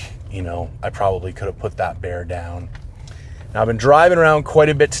like, I probably could have put that bear down. Now, I've been driving around quite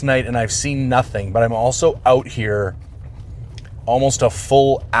a bit tonight and I've seen nothing, but I'm also out here almost a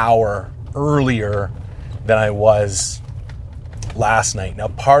full hour earlier than I was last night. Now,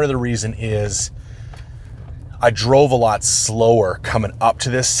 part of the reason is I drove a lot slower coming up to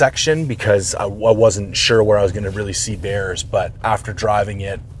this section because I wasn't sure where I was going to really see bears. But after driving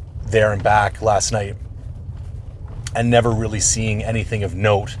it there and back last night and never really seeing anything of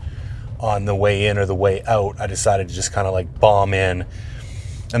note on the way in or the way out, I decided to just kind of like bomb in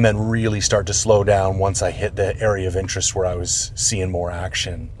and then really start to slow down once I hit the area of interest where I was seeing more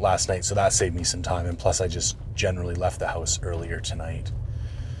action last night. So that saved me some time. And plus I just generally left the house earlier tonight.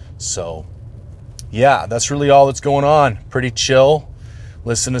 So yeah, that's really all that's going on. Pretty chill.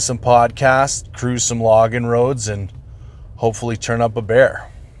 Listen to some podcasts, cruise some logging roads, and hopefully turn up a bear.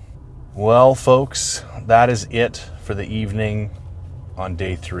 Well, folks, that is it for the evening on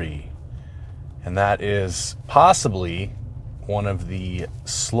day 3. And that is possibly one of the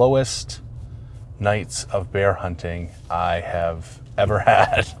slowest nights of bear hunting I have ever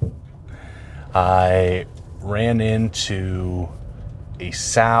had. I ran into a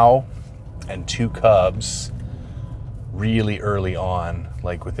sow and 2 cubs really early on,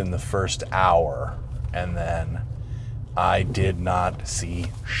 like within the first hour, and then I did not see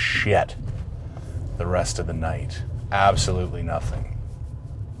shit the rest of the night. Absolutely nothing.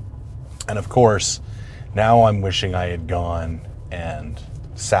 And of course, now I'm wishing I had gone and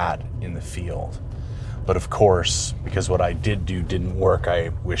sat in the field. But of course, because what I did do didn't work, I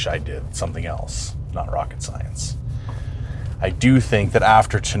wish I did something else. Not rocket science. I do think that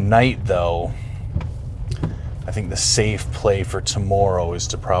after tonight, though, I think the safe play for tomorrow is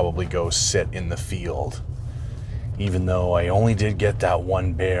to probably go sit in the field, even though I only did get that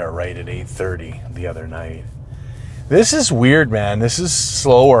one bear right at 8:30 the other night. This is weird, man. This is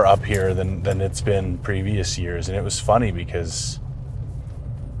slower up here than it's been previous years, and it was funny because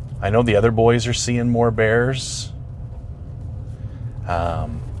I know the other boys are seeing more bears,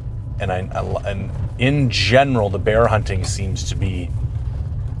 and in general, the bear hunting seems to be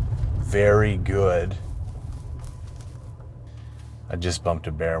very good. I just bumped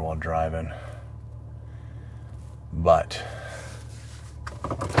a bear while driving, but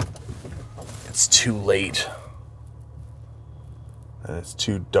it's too late and it's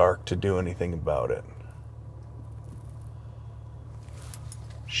too dark to do anything about it.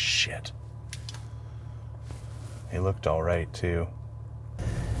 Shit. He looked all right too.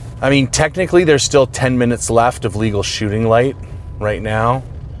 I mean, technically there's still 10 minutes left of legal shooting light right now.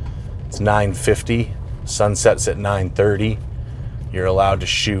 It's 9:50, sunset's at 9:30. You're allowed to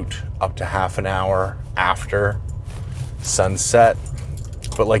shoot up to half an hour after sunset.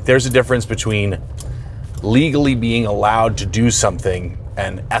 But like, there's a difference between legally being allowed to do something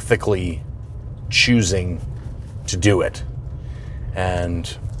and ethically choosing to do it.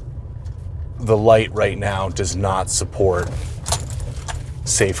 And the light right now does not support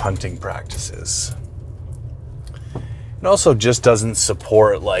safe hunting practices. It also just doesn't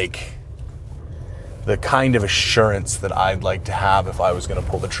support like the kind of assurance that I'd like to have if I was going to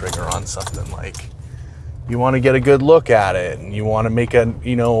pull the trigger on something. Like, you want to get a good look at it and you want to make a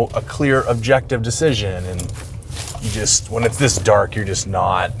clear objective decision, and you just, when it's this dark, you're just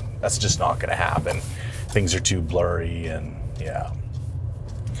not, that's just not going to happen. Things are too blurry, and yeah.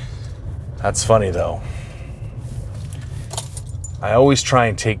 That's funny though. I always try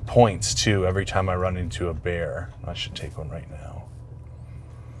and take points too every time I run into a bear. I should take one right now.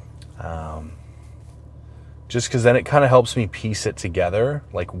 Just because then it kind of helps me piece it together,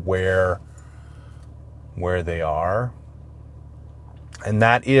 like where they are. And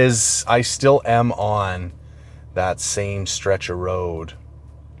that is, I still am on that same stretch of road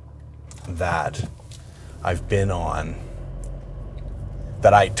that I've been on,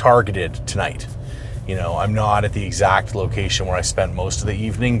 that I targeted tonight. You know, I'm not at the exact location where I spent most of the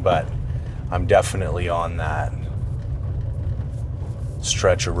evening, but I'm definitely on that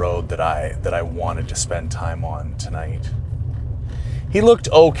stretch of road that I wanted to spend time on tonight. He looked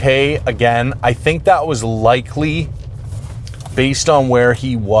okay. Again, I think that was likely based on where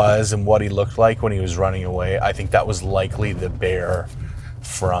he was and what he looked like when he was running away. I think that was likely the bear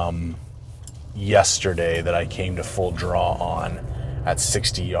from yesterday that I came to full draw on at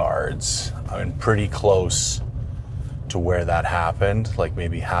 60 yards. I'm in pretty close to where that happened, like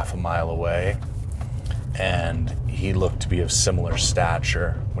maybe half a mile away. And he looked to be of similar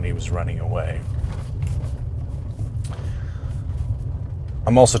stature when he was running away.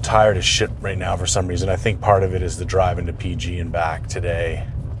 I'm also tired as shit right now for some reason. I think part of it is the drive into PG and back today.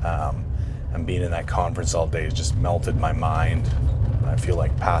 And being in that conference all day has just melted my mind. I feel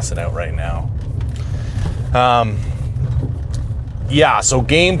like passing out right now. Yeah, so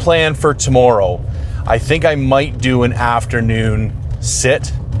game plan for tomorrow. I think I might do an afternoon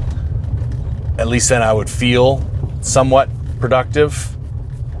sit. At least then I would feel somewhat productive.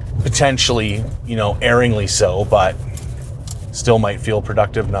 Potentially, erringly so, but still might feel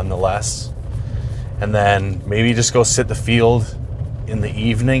productive nonetheless. And then maybe just go sit the field in the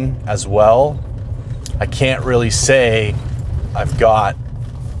evening as well. I can't really say I've got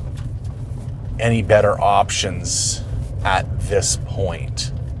any better options at this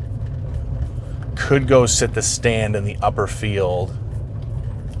point. Could go sit the stand in the upper field,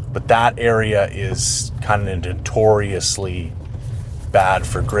 but that area is kind of notoriously bad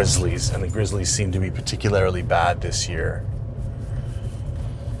for grizzlies, and the grizzlies seem to be particularly bad this year.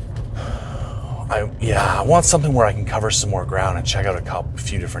 I want something where I can cover some more ground and check out a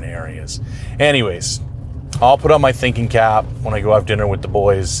few different areas. Anyways, I'll put on my thinking cap when I go have dinner with the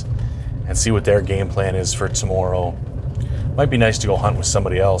boys and see what their game plan is for tomorrow. Might be nice to go hunt with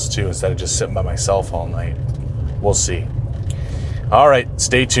somebody else too, instead of just sitting by myself all night. We'll see. All right,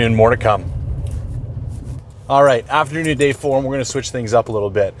 stay tuned, more to come. All right, afternoon of day 4, and we're gonna switch things up a little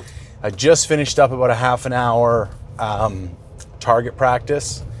bit. I just finished up about a half an hour target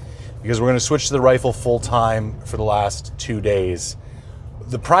practice because we're gonna switch to the rifle full time for the last 2 days.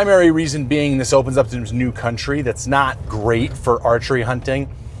 The primary reason being this opens up to new country that's not great for archery hunting,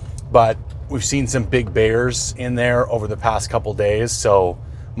 but we've seen some big bears in there over the past couple days, so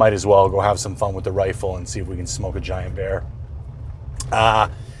might as well go have some fun with the rifle and see if we can smoke a giant bear.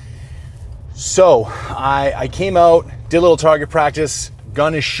 So I came out, did a little target practice.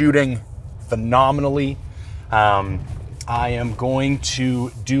 Gun is shooting phenomenally. I am going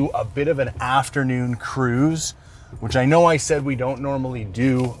to do a bit of an afternoon cruise, which I know I said we don't normally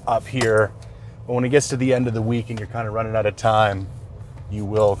do up here, but when it gets to the end of the week and you're kind of running out of time, you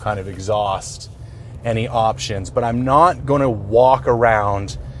will kind of exhaust any options. But I'm not going to walk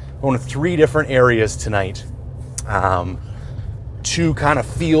around. I'm going to 3 different areas tonight. 2 kind of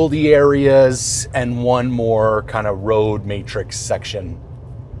fieldy areas and 1 more kind of road matrix section.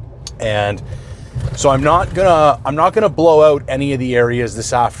 And so I'm not gonna blow out any of the areas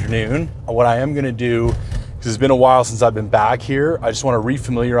this afternoon. What I am gonna do, because it's been a while since I've been back here, I just want to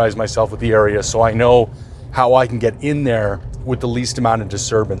refamiliarize myself with the area so I know how I can get in there with the least amount of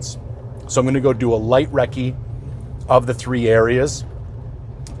disturbance. So I'm gonna go do a light recce of the 3 areas.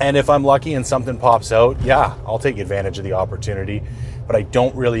 And if I'm lucky and something pops out, yeah, I'll take advantage of the opportunity, but I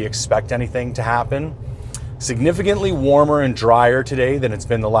don't really expect anything to happen. Significantly warmer and drier today than it's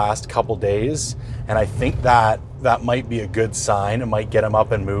been the last couple days, and I think that might be a good sign. It might get them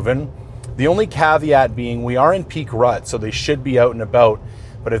up and moving. The only caveat being we are in peak rut, so they should be out and about,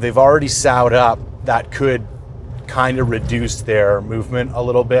 but if they've already sowed up, that could kind of reduce their movement a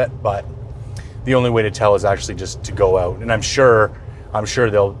little bit, but the only way to tell is actually just to go out. And I'm sure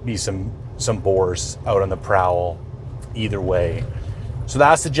there'll be some boars out on the prowl either way. So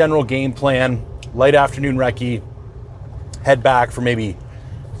that's the general game plan. Light afternoon recce, head back for maybe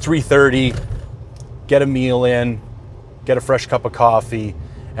 3:30, get a meal in, get a fresh cup of coffee,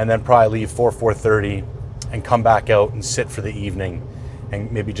 and then probably leave 4:30 and come back out and sit for the evening and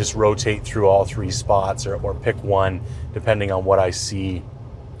maybe just rotate through all 3 spots or pick one depending on what I see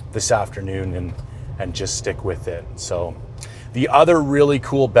this afternoon and just stick with it. So the other really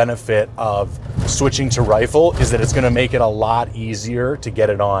cool benefit of switching to rifle is that it's going to make it a lot easier to get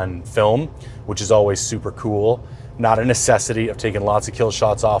it on film, which is always super cool. Not a necessity. I've taken lots of kill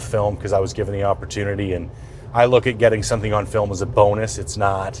shots off film because I was given the opportunity, and I look at getting something on film as a bonus. It's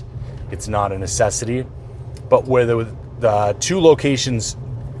not a necessity. But where the 2 locations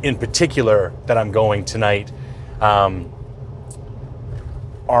in particular that I'm going tonight are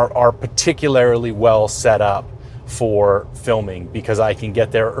particularly well set up for filming, because I can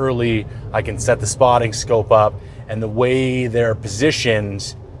get there early, I can set the spotting scope up, and the way they're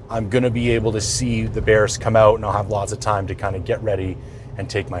positioned, I'm gonna be able to see the bears come out, and I'll have lots of time to kind of get ready and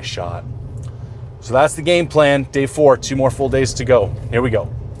take my shot. So that's the game plan. Day 4, 2 more full days to go. Here we go.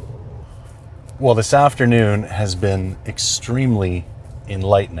 Well, this afternoon has been extremely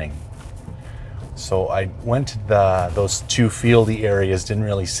enlightening. So I went to those 2 fieldy areas, didn't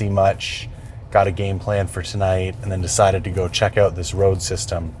really see much, got a game plan for tonight, and then decided to go check out this road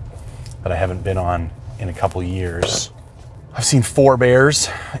system that I haven't been on in a couple years. I've seen 4 bears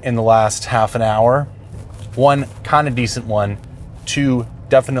in the last half an hour. 1 kind of decent one, 2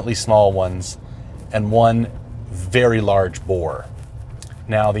 definitely small ones, and 1 very large boar.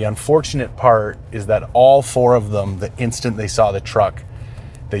 Now, the unfortunate part is that all 4 of them, the instant they saw the truck,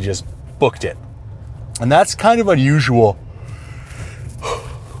 they just booked it. And that's kind of unusual.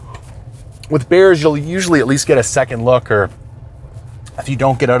 With bears, you'll usually at least get a second look, or if you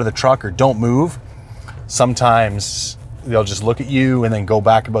don't get out of the truck or don't move, sometimes they'll just look at you and then go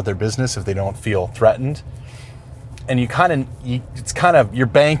back about their business if they don't feel threatened. And you're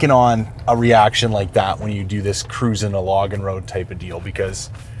banking on a reaction like that when you do this cruising a logging road type of deal, because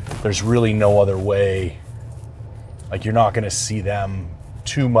there's really no other way. Like, you're not going to see them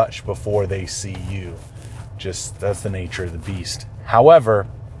too much before they see you. Just, that's the nature of the beast. However,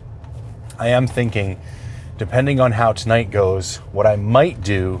 I am thinking, depending on how tonight goes, what I might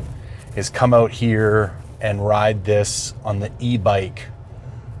do is come out here and ride this on the e-bike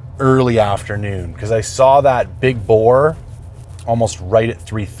early afternoon, because I saw that big boar almost right at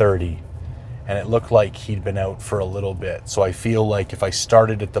 3:30, and it looked like he'd been out for a little bit. So I feel like if I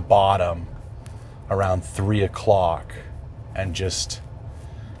started at the bottom around 3 o'clock and just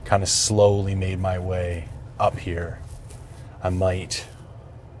kind of slowly made my way up here, I might.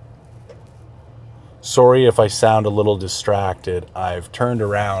 Sorry if I sound a little distracted. I've turned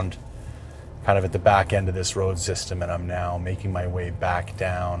around kind of at the back end of this road system, and I'm now making my way back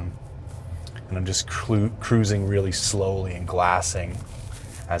down, and I'm just cruising really slowly and glassing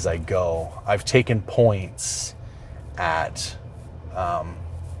as I go. I've taken points at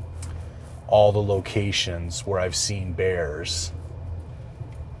all the locations where I've seen bears,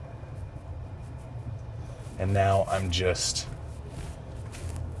 and now I'm just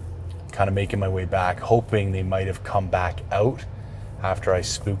kind of making my way back, hoping they might have come back out after I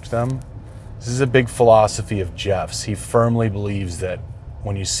spooked them. This is a big philosophy of Jeff's. He firmly believes that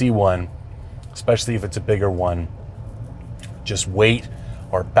when you see one, especially if it's a bigger one, just wait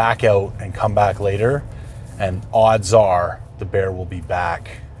or back out and come back later, And odds are the bear will be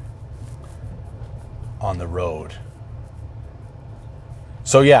back on the road.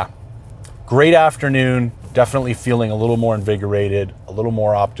 So yeah, great afternoon. Definitely feeling a little more invigorated, a little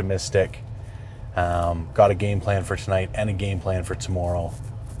more optimistic. Got a game plan for tonight and a game plan for tomorrow.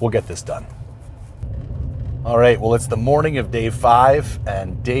 We'll get this done. All right, well, it's the morning of day 5,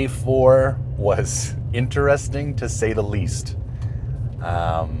 and day 4 was interesting to say the least.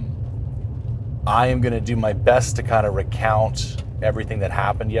 I am going to do my best to kind of recount everything that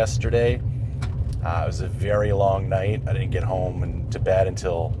happened yesterday. It was a very long night. I didn't get home and to bed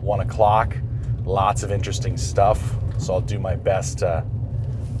until 1 o'clock. Lots of interesting stuff, so I'll do my best to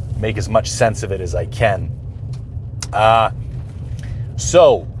make as much sense of it as I can.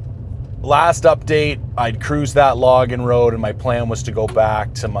 So, last update, I'd cruised that login road, and my plan was to go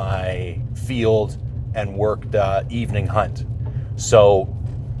back to my field and work the evening hunt. So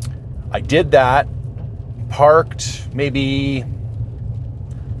I did that, parked maybe,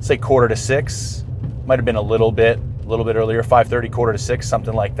 say 5:45, might have been a little bit earlier, 5:30, 5:45,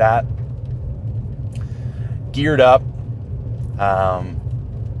 something like that. Geared up.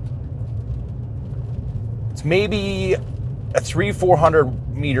 It's maybe a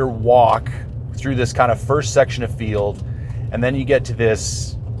 300-400 meter walk through this kind of first section of field, and then you get to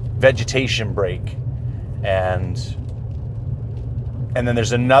this vegetation break, and then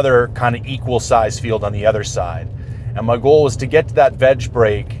there's another kind of equal size field on the other side. And my goal was to get to that veg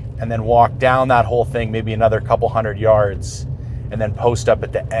break and then walk down that whole thing, maybe another couple 100 yards, and then post up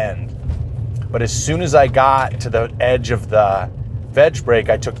at the end. But as soon as I got to the edge of the veg break,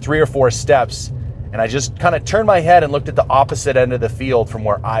 I took 3 or 4 steps, and I just kind of turned my head and looked at the opposite end of the field from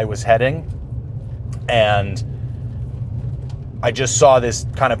where I was heading. And I just saw this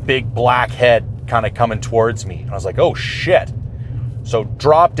kind of big black head kind of coming towards me. And I was like, oh shit. So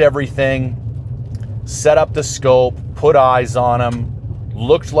dropped everything, set up the scope, put eyes on him,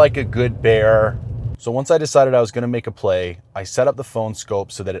 looked like a good bear. So once I decided I was going to make a play, I set up the phone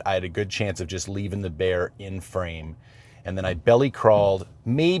scope so that I had a good chance of just leaving the bear in frame. And then I belly crawled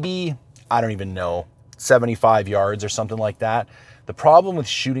maybe, I don't even know, 75 yards or something like that. The problem with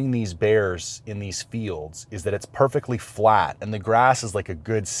shooting these bears in these fields is that it's perfectly flat, and the grass is like a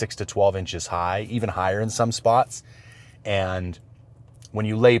good 6 to 12 inches high, even higher in some spots. And when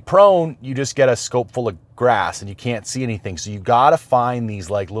you lay prone, you just get a scope full of grass and you can't see anything. So you got to find these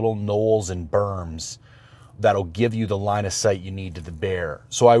like little knolls and berms that'll give you the line of sight you need to the bear.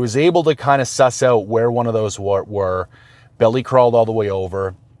 So I was able to kind of suss out where one of those were, belly crawled all the way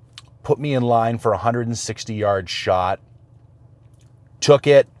over, put me in line for a 160-yard shot, took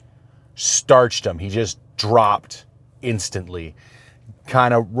it, starched him. He just dropped instantly.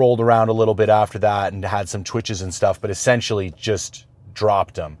 Kind of rolled around a little bit after that and had some twitches and stuff, but essentially just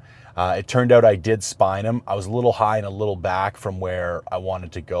dropped him. It turned out I did spine him. I was a little high and a little back from where I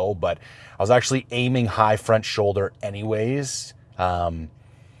wanted to go, but I was actually aiming high front shoulder anyways. A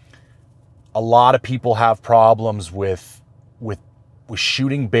lot of people have problems with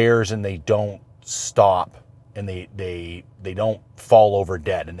shooting bears, and they don't stop, and they don't fall over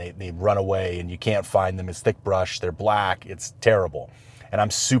dead, and they run away, and you can't find them. It's thick brush, they're black, it's terrible. And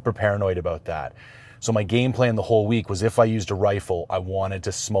I'm super paranoid about that. So my game plan the whole week was if I used a rifle, I wanted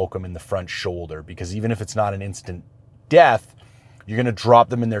to smoke them in the front shoulder, because even if it's not an instant death, you're gonna drop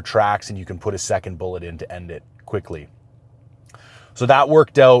them in their tracks and you can put a second bullet in to end it quickly. So that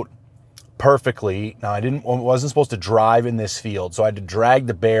worked out perfectly. Now I wasn't supposed to drive in this field, so I had to drag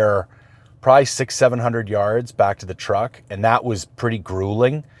the bear probably 600-700 yards back to the truck, and that was pretty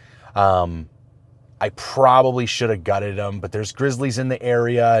grueling. I probably should have gutted him, but there's grizzlies in the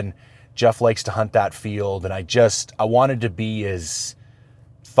area, and Jeff likes to hunt that field, and I wanted to be as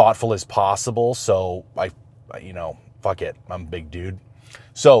thoughtful as possible, so I fuck it, I'm a big dude.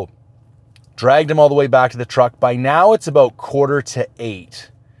 So dragged him all the way back to the truck. By now it's about 7:45.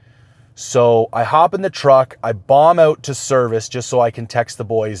 So I hop in the truck, I bomb out to service just so I can text the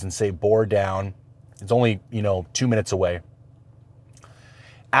boys and say bore down. It's only, 2 minutes away.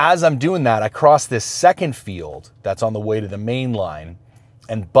 As I'm doing that, I cross this second field that's on the way to the main line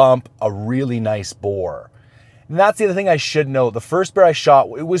and bump a really nice boar. And that's the other thing I should note. The first bear I shot,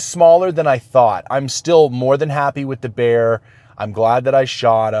 it was smaller than I thought. I'm still more than happy with the bear. I'm glad that I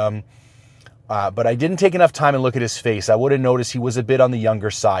shot him. But I didn't take enough time and look at his face. I would have noticed he was a bit on the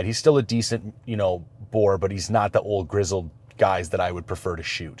younger side. He's still a decent, boar, but he's not the old grizzled guys that I would prefer to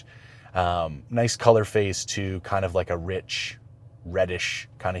shoot. Nice color face too, kind of like a rich, reddish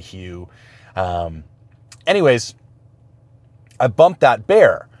kind of hue. Anyways, I bumped that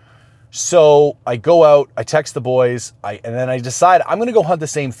bear. So I go out, I text the boys, and then I decide I'm going to go hunt the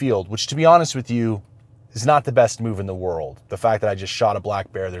same field, which, to be honest with you, is not the best move in the world. The fact that I just shot a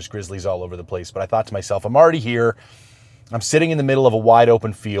black bear, there's grizzlies all over the place. But I thought to myself, I'm already here. I'm sitting in the middle of a wide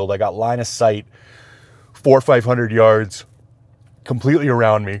open field. I got line of sight, 400 or 500 yards completely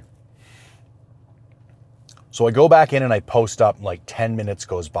around me. So I go back in and I post up, and like 10 minutes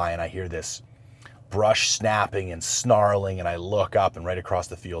goes by and I hear this brush snapping and snarling, and I look up, and right across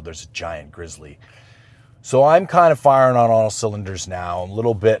the field there's a giant grizzly. So I'm kind of firing on all cylinders now. I'm a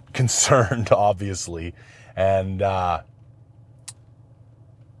little bit concerned, obviously. And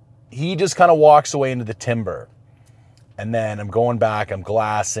he just kind of walks away into the timber. And then I'm going back, I'm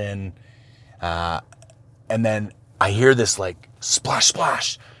glassing. And then I hear this like splash,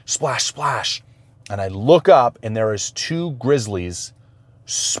 splash, splash, splash. And I look up, and there is 2 grizzlies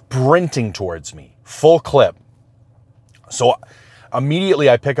sprinting towards me, full clip. So immediately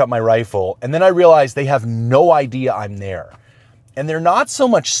I pick up my rifle, and then I realize they have no idea I'm there. And they're not so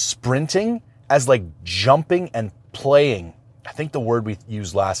much sprinting as like jumping and playing. I think the word we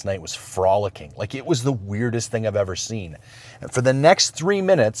used last night was frolicking. Like, it was the weirdest thing I've ever seen. And for the next 3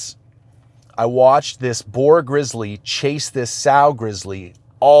 minutes, I watched this boar grizzly chase this sow grizzly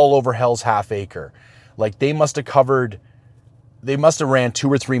all over Hell's Half Acre. Like, they must have ran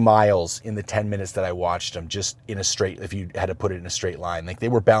 2 or 3 miles in the 10 minutes that I watched them, just in a straight, if you had to put it in a straight line. Like, they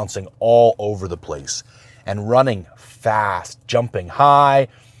were bouncing all over the place and running fast, jumping high.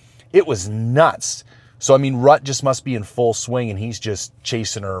 It was nuts. So, I mean, Rut just must be in full swing, and he's just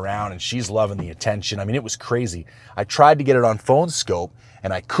chasing her around, and she's loving the attention. I mean, it was crazy. I tried to get it on phone scope,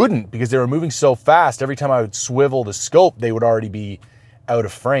 and I couldn't because they were moving so fast. Every time I would swivel the scope, they would already be out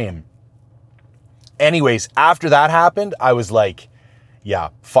of frame. Anyways, after that happened, I was like, yeah,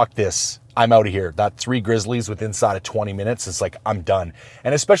 fuck this. I'm out of here. That 3 grizzlies within inside of 20 minutes, it's like, I'm done.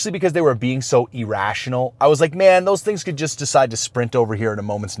 And especially because they were being so irrational, I was like, man, those things could just decide to sprint over here at a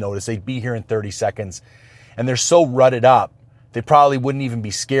moment's notice. They'd be here in 30 seconds. And they're so rutted up, they probably wouldn't even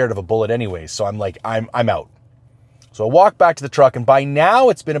be scared of a bullet anyway. So I'm like, I'm out. So I walk back to the truck, and by now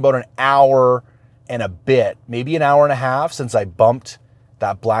it's been about an hour and a bit, maybe an hour and a half since I bumped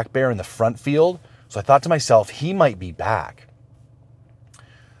that black bear in the front field. So I thought to myself, he might be back.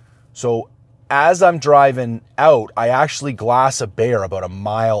 So as I'm driving out, I actually glass a bear about a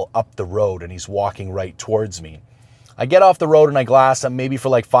mile up the road, and he's walking right towards me. I get off the road and I glass him maybe for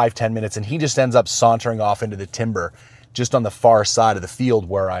like 5-10 minutes, and he just ends up sauntering off into the timber just on the far side of the field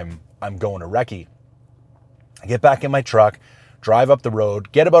where I'm going to recce. I get back in my truck, drive up the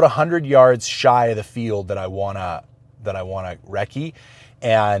road, get about 100 yards shy of the field that I wanna recce,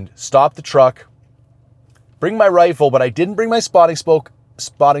 and stop the truck. Bring my rifle, but I didn't bring my spotting scope,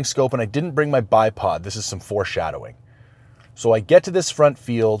 and I didn't bring my bipod. This is some foreshadowing. So I get to this front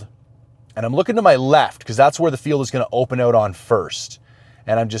field, and I'm looking to my left because that's where the field is going to open out on first.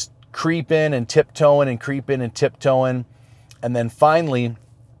 And I'm just creeping and tiptoeing and creeping and tiptoeing. And then finally,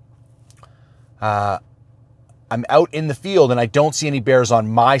 I'm out in the field, and I don't see any bears on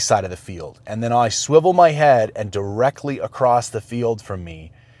my side of the field. And then I swivel my head, and directly across the field from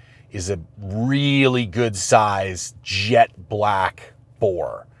me is a really good size jet black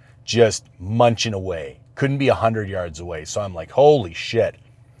boar just munching away. Couldn't be 100 yards away. So I'm like, holy shit.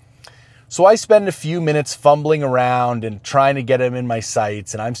 So I spend a few minutes fumbling around and trying to get him in my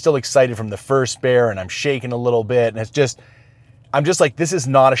sights, and I'm still excited from the first bear, and I'm shaking a little bit, and I'm just like, this is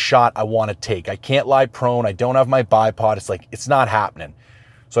not a shot I want to take. I can't lie prone. I don't have my bipod. It's like, it's not happening.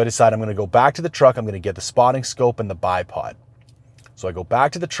 So I decide I'm going to go back to the truck. I'm going to get the spotting scope and the bipod. So I go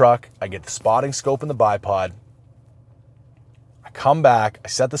back to the truck, I get the spotting scope and the bipod. I come back, I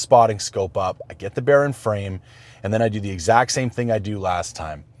set the spotting scope up, I get the bear in frame, and then I do the exact same thing I do last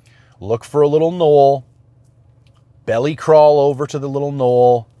time. Look for a little knoll, belly crawl over to the little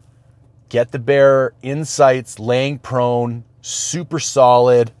knoll, get the bear in sights, laying prone, super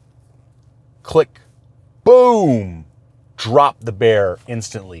solid, click, boom, drop the bear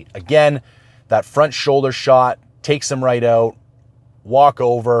instantly. Again, that front shoulder shot takes him right out. Walk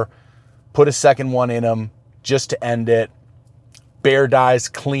over, put a second one in him just to end it. Bear dies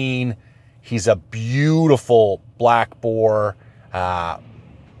clean. He's a beautiful black boar,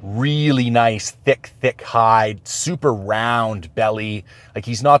 really nice, thick hide, super round belly. Like,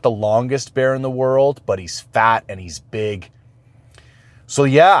 he's not the longest bear in the world, but he's fat and he's big. So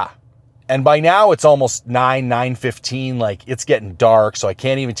yeah, and by now it's almost 9:15. Like, it's getting dark, so I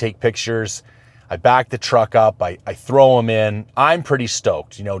can't even take pictures. I back the truck up, I throw him in. I'm pretty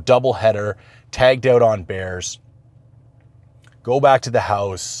stoked, double header, tagged out on bears. Go back to the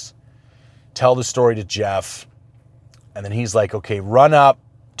house, tell the story to Jeff, and then he's like, okay, run up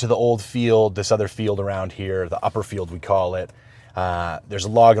to the old field, this other field around here, the upper field we call it, There's a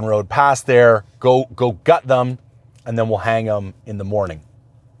logging road past there. Go gut them, and then we'll hang them in the morning.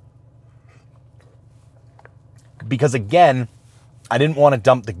 Because again, I didn't want to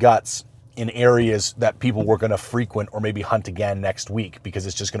dump the guts in areas that people were going to frequent or maybe hunt again next week, because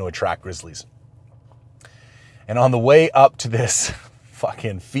it's just going to attract grizzlies. And on the way up to this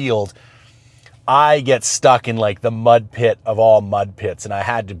fucking field, I get stuck in like the mud pit of all mud pits, and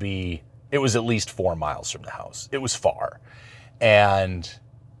it was at least 4 miles from the house. It was far. And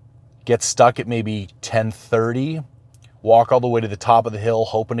get stuck at maybe 10:30, walk all the way to the top of the hill,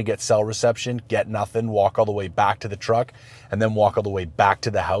 hoping to get cell reception, get nothing, walk all the way back to the truck, and then walk all the way back to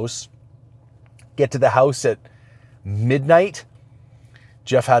the house. Get to the house at midnight.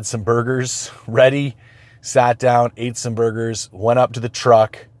 Jeff had some burgers ready, sat down, ate some burgers, went up to the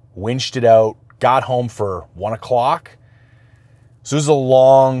truck, winched it out, got home for 1 o'clock. So it was a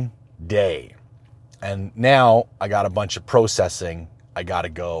long day. And now I got a bunch of processing I gotta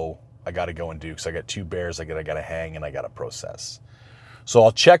go and do, because I got 2 bears I gotta hang and I gotta process. So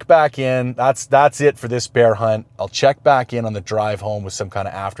I'll check back in. That's it for this bear hunt. I'll check back in on the drive home with some kind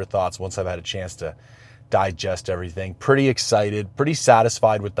of afterthoughts once I've had a chance to digest everything. Pretty excited, pretty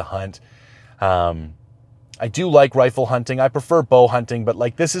satisfied with the hunt. I do like rifle hunting. I prefer bow hunting, but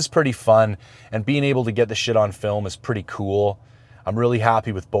like this is pretty fun, and being able to get the shit on film is pretty cool. I'm really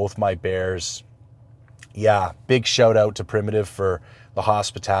happy with both my bears. Yeah, big shout out to Primitive for the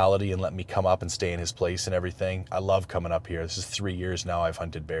hospitality and letting me come up and stay in his place and everything. I love coming up here. This is 3 years now I've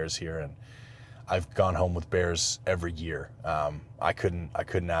hunted bears here, and I've gone home with bears every year. I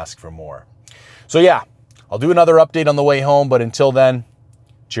couldn't ask for more. So yeah, I'll do another update on the way home, but until then,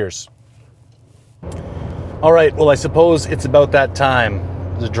 cheers. All right, well, I suppose it's about that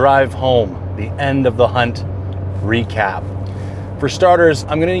time. The drive home, the end of the hunt recap. For starters,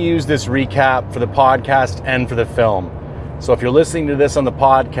 I'm going to use this recap for the podcast and for the film. So if you're listening to this on the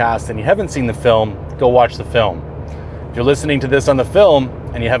podcast and you haven't seen the film, go watch the film. If you're listening to this on the film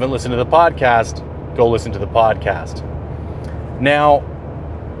and you haven't listened to the podcast, go listen to the podcast. Now,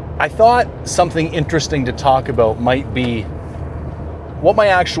 I thought something interesting to talk about might be what my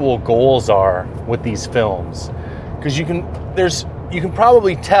actual goals are with these films. Because you can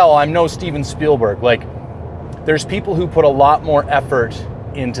probably tell I'm no Steven Spielberg. Like, there's people who put a lot more effort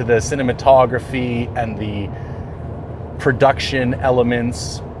into the cinematography and the production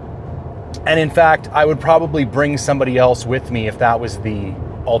elements. And in fact, I would probably bring somebody else with me if that was the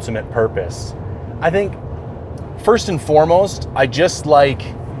ultimate purpose. I think first and foremost, I just like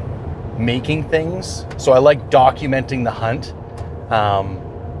making things. So I like documenting the hunt.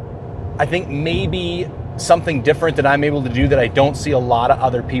 I think maybe something different that I'm able to do that I don't see a lot of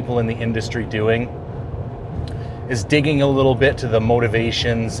other people in the industry doing is digging a little bit to the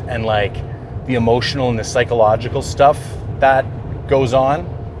motivations and like the emotional and the psychological stuff that goes on.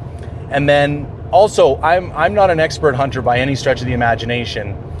 And then also, I'm not an expert hunter by any stretch of the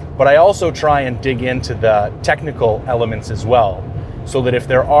imagination, but I also try and dig into the technical elements as well, so that if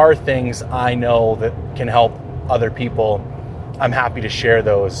there are things I know that can help other people, I'm happy to share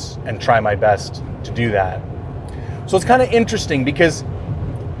those and try my best to do that. So it's kind of interesting because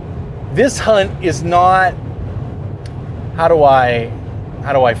this hunt is not, how do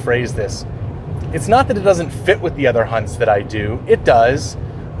I phrase this? It's not that it doesn't fit with the other hunts that I do. It does,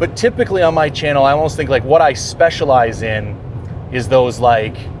 but typically on my channel, I almost think like what I specialize in is those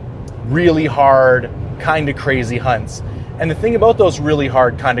like really hard, kind of crazy hunts. And the thing about those really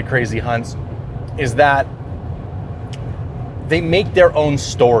hard, kind of crazy hunts is that they make their own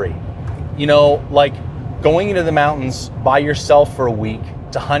story. You know, like going into the mountains by yourself for a week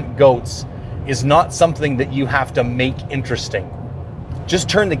to hunt goats is not something that you have to make interesting. Just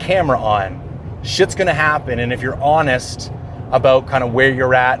turn the camera on. Shit's gonna happen, and if you're honest about kind of where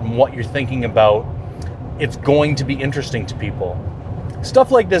you're at and what you're thinking about, it's going to be interesting to people. Stuff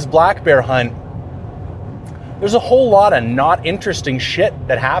like this black bear hunt, there's a whole lot of not interesting shit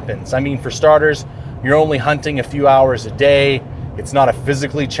that happens. I mean, for starters, you're only hunting a few hours a day. It's not a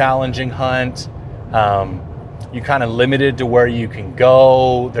physically challenging hunt. You're kind of limited to where you can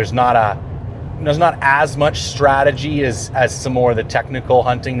go. There's not as much strategy as some more of the technical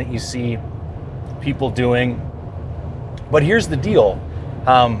hunting that you see people doing. But here's the deal.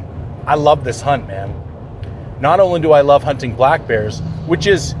 I love this hunt, man. Not only do I love hunting black bears, which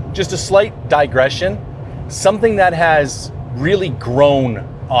is just a slight digression, something that has really grown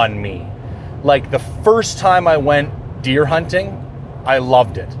on me. Like the first time I went deer hunting, I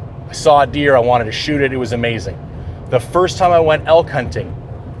loved it. I saw a deer, I wanted to shoot it, it was amazing. The first time I went elk hunting,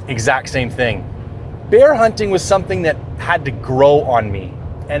 exact same thing. Bear hunting was something that had to grow on me.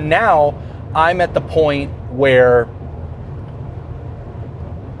 And now I'm at the point where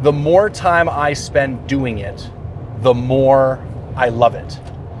the more time I spend doing it, the more I love it.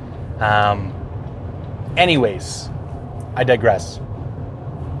 Anyways, I digress.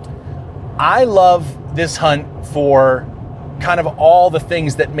 I love this hunt for kind of all the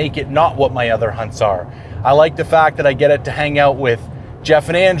things that make it not what my other hunts are. I like the fact that I get to hang out with Jeff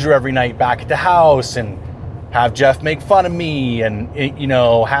and Andrew every night back at the house and have Jeff make fun of me and,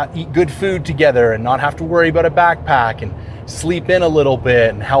 eat good food together and not have to worry about a backpack and sleep in a little bit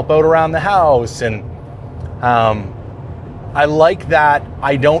and help out around the house. And I like that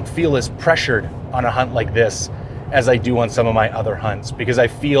I don't feel as pressured on a hunt like this as I do on some of my other hunts, because I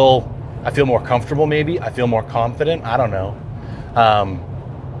feel more comfortable maybe. I feel more confident. I don't know.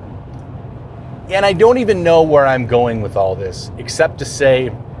 And I don't even know where I'm going with all this, except to say,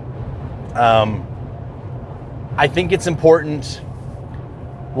 I think it's important.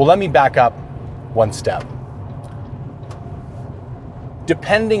 Well, let me back up one step.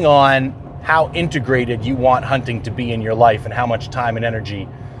 Depending on how integrated you want hunting to be in your life and how much time and energy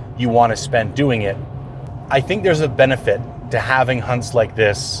you want to spend doing it, I think there's a benefit to having hunts like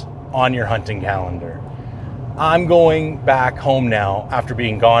this on your hunting calendar. I'm going back home now after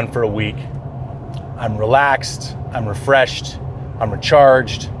being gone for a week. I'm relaxed, I'm refreshed, I'm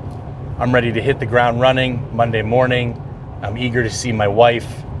recharged, I'm ready to hit the ground running Monday morning. I'm eager to see my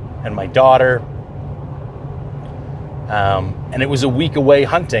wife and my daughter. And it was a week away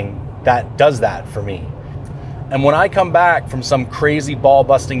hunting that does that for me. And when I come back from some crazy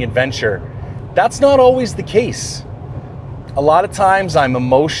ball-busting adventure, that's not always the case. A lot of times I'm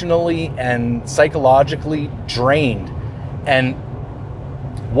emotionally and psychologically drained. And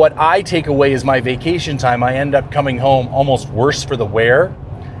what I take away is my vacation time. I end up coming home almost worse for the wear.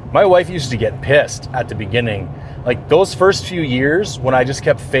 My wife used to get pissed at the beginning. Like those first few years when I just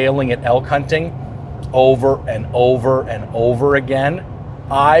kept failing at elk hunting over and over and over again,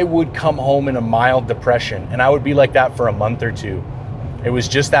 I would come home in a mild depression, and I would be like that for a month or two. It was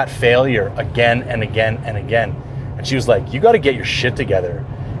just that failure again and again and again. And she was like, you got to get your shit together,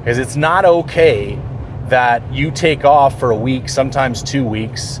 because it's not okay that you take off for a week, sometimes 2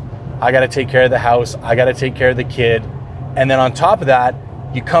 weeks. I got to take care of the house. I got to take care of the kid. And then on top of that,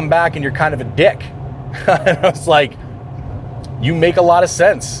 you come back and you're kind of a dick. And I was like, you make a lot of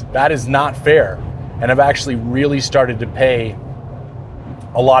sense. That is not fair. And I've actually really started to pay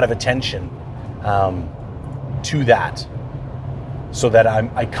a lot of attention to that, so that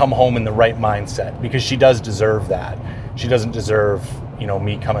I come home in the right mindset, because she does deserve that. She doesn't deserve,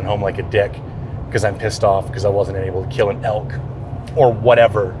 me coming home like a dick because I'm pissed off because I wasn't able to kill an elk or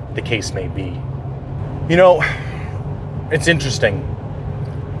whatever the case may be. It's interesting.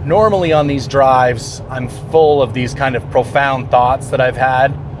 Normally on these drives, I'm full of these kind of profound thoughts that I've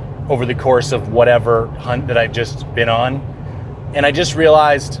had over the course of whatever hunt that I've just been on. And I just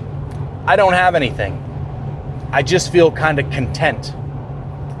realized I don't have anything. I just feel kind of content.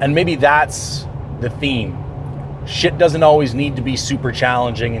 And maybe that's the theme. Shit doesn't always need to be super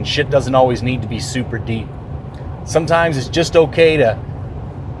challenging, and shit doesn't always need to be super deep. Sometimes it's just okay to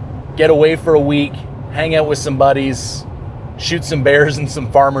get away for a week, hang out with some buddies, shoot some bears in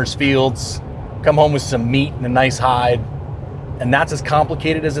some farmers' fields, come home with some meat and a nice hide, and that's as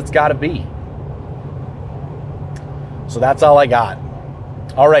complicated as it's got to be. So that's all I got.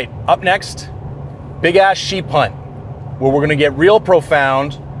 All right, up next, big ass sheep hunt, where we're gonna get real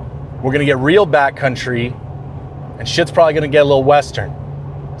profound, we're gonna get real backcountry, and shit's probably gonna get a little western.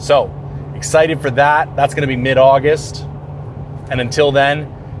 So excited for that. That's gonna be mid-August. And until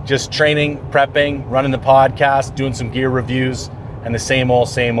then, just training, prepping, running the podcast, doing some gear reviews, and the same old,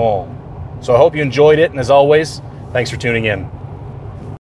 same old. So I hope you enjoyed it. And as always, thanks for tuning in.